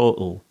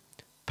 total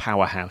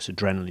powerhouse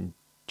adrenaline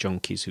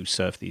junkies who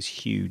surf these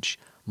huge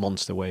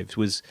monster waves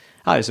was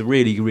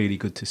really, really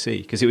good to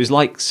see, because it was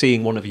like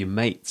seeing one of your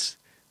mates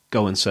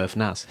go and surf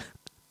Naz.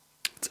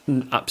 It's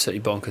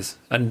absolutely bonkers.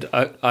 And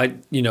I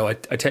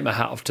take my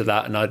hat off to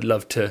that, and I'd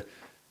love to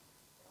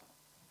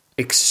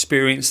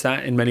experience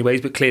that in many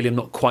ways, but clearly I'm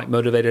not quite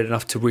motivated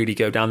enough to really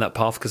go down that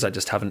path because I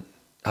just haven't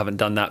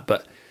done that.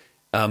 But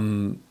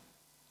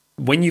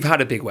when you've had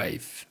a big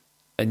wave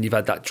and you've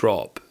had that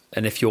drop,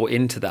 and if you're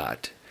into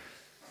that,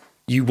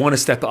 you want to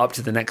step it up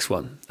to the next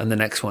one and the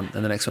next one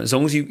and the next one. As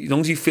long as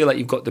you feel like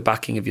you've got the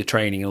backing of your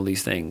training and all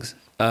these things.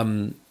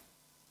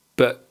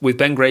 But with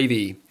Ben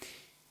Gravy,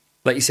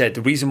 like you said,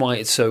 the reason why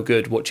it's so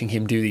good watching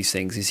him do these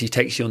things is he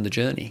takes you on the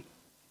journey.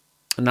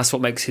 And that's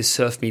what makes his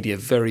surf media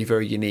very,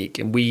 very unique.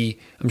 And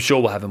I'm sure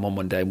we'll have him on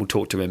one day and we'll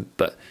talk to him.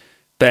 But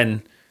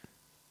Ben,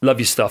 love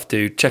your stuff,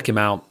 dude. Check him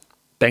out.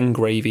 Ben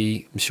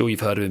Gravy, I'm sure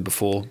you've heard of him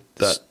before.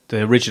 But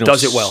the original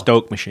does it well.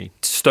 Stoked Machine.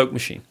 Stoked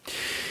Machine.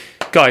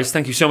 Guys,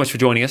 thank you so much for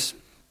joining us.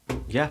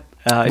 Yeah.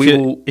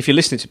 If you're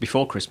listening to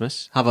before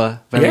Christmas, have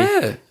a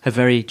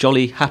very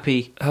jolly,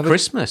 happy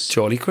Christmas.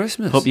 Jolly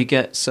Christmas. Hope you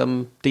get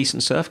some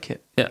decent surf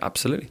kit. Yeah,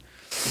 absolutely.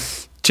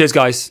 Cheers,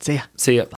 guys. See ya.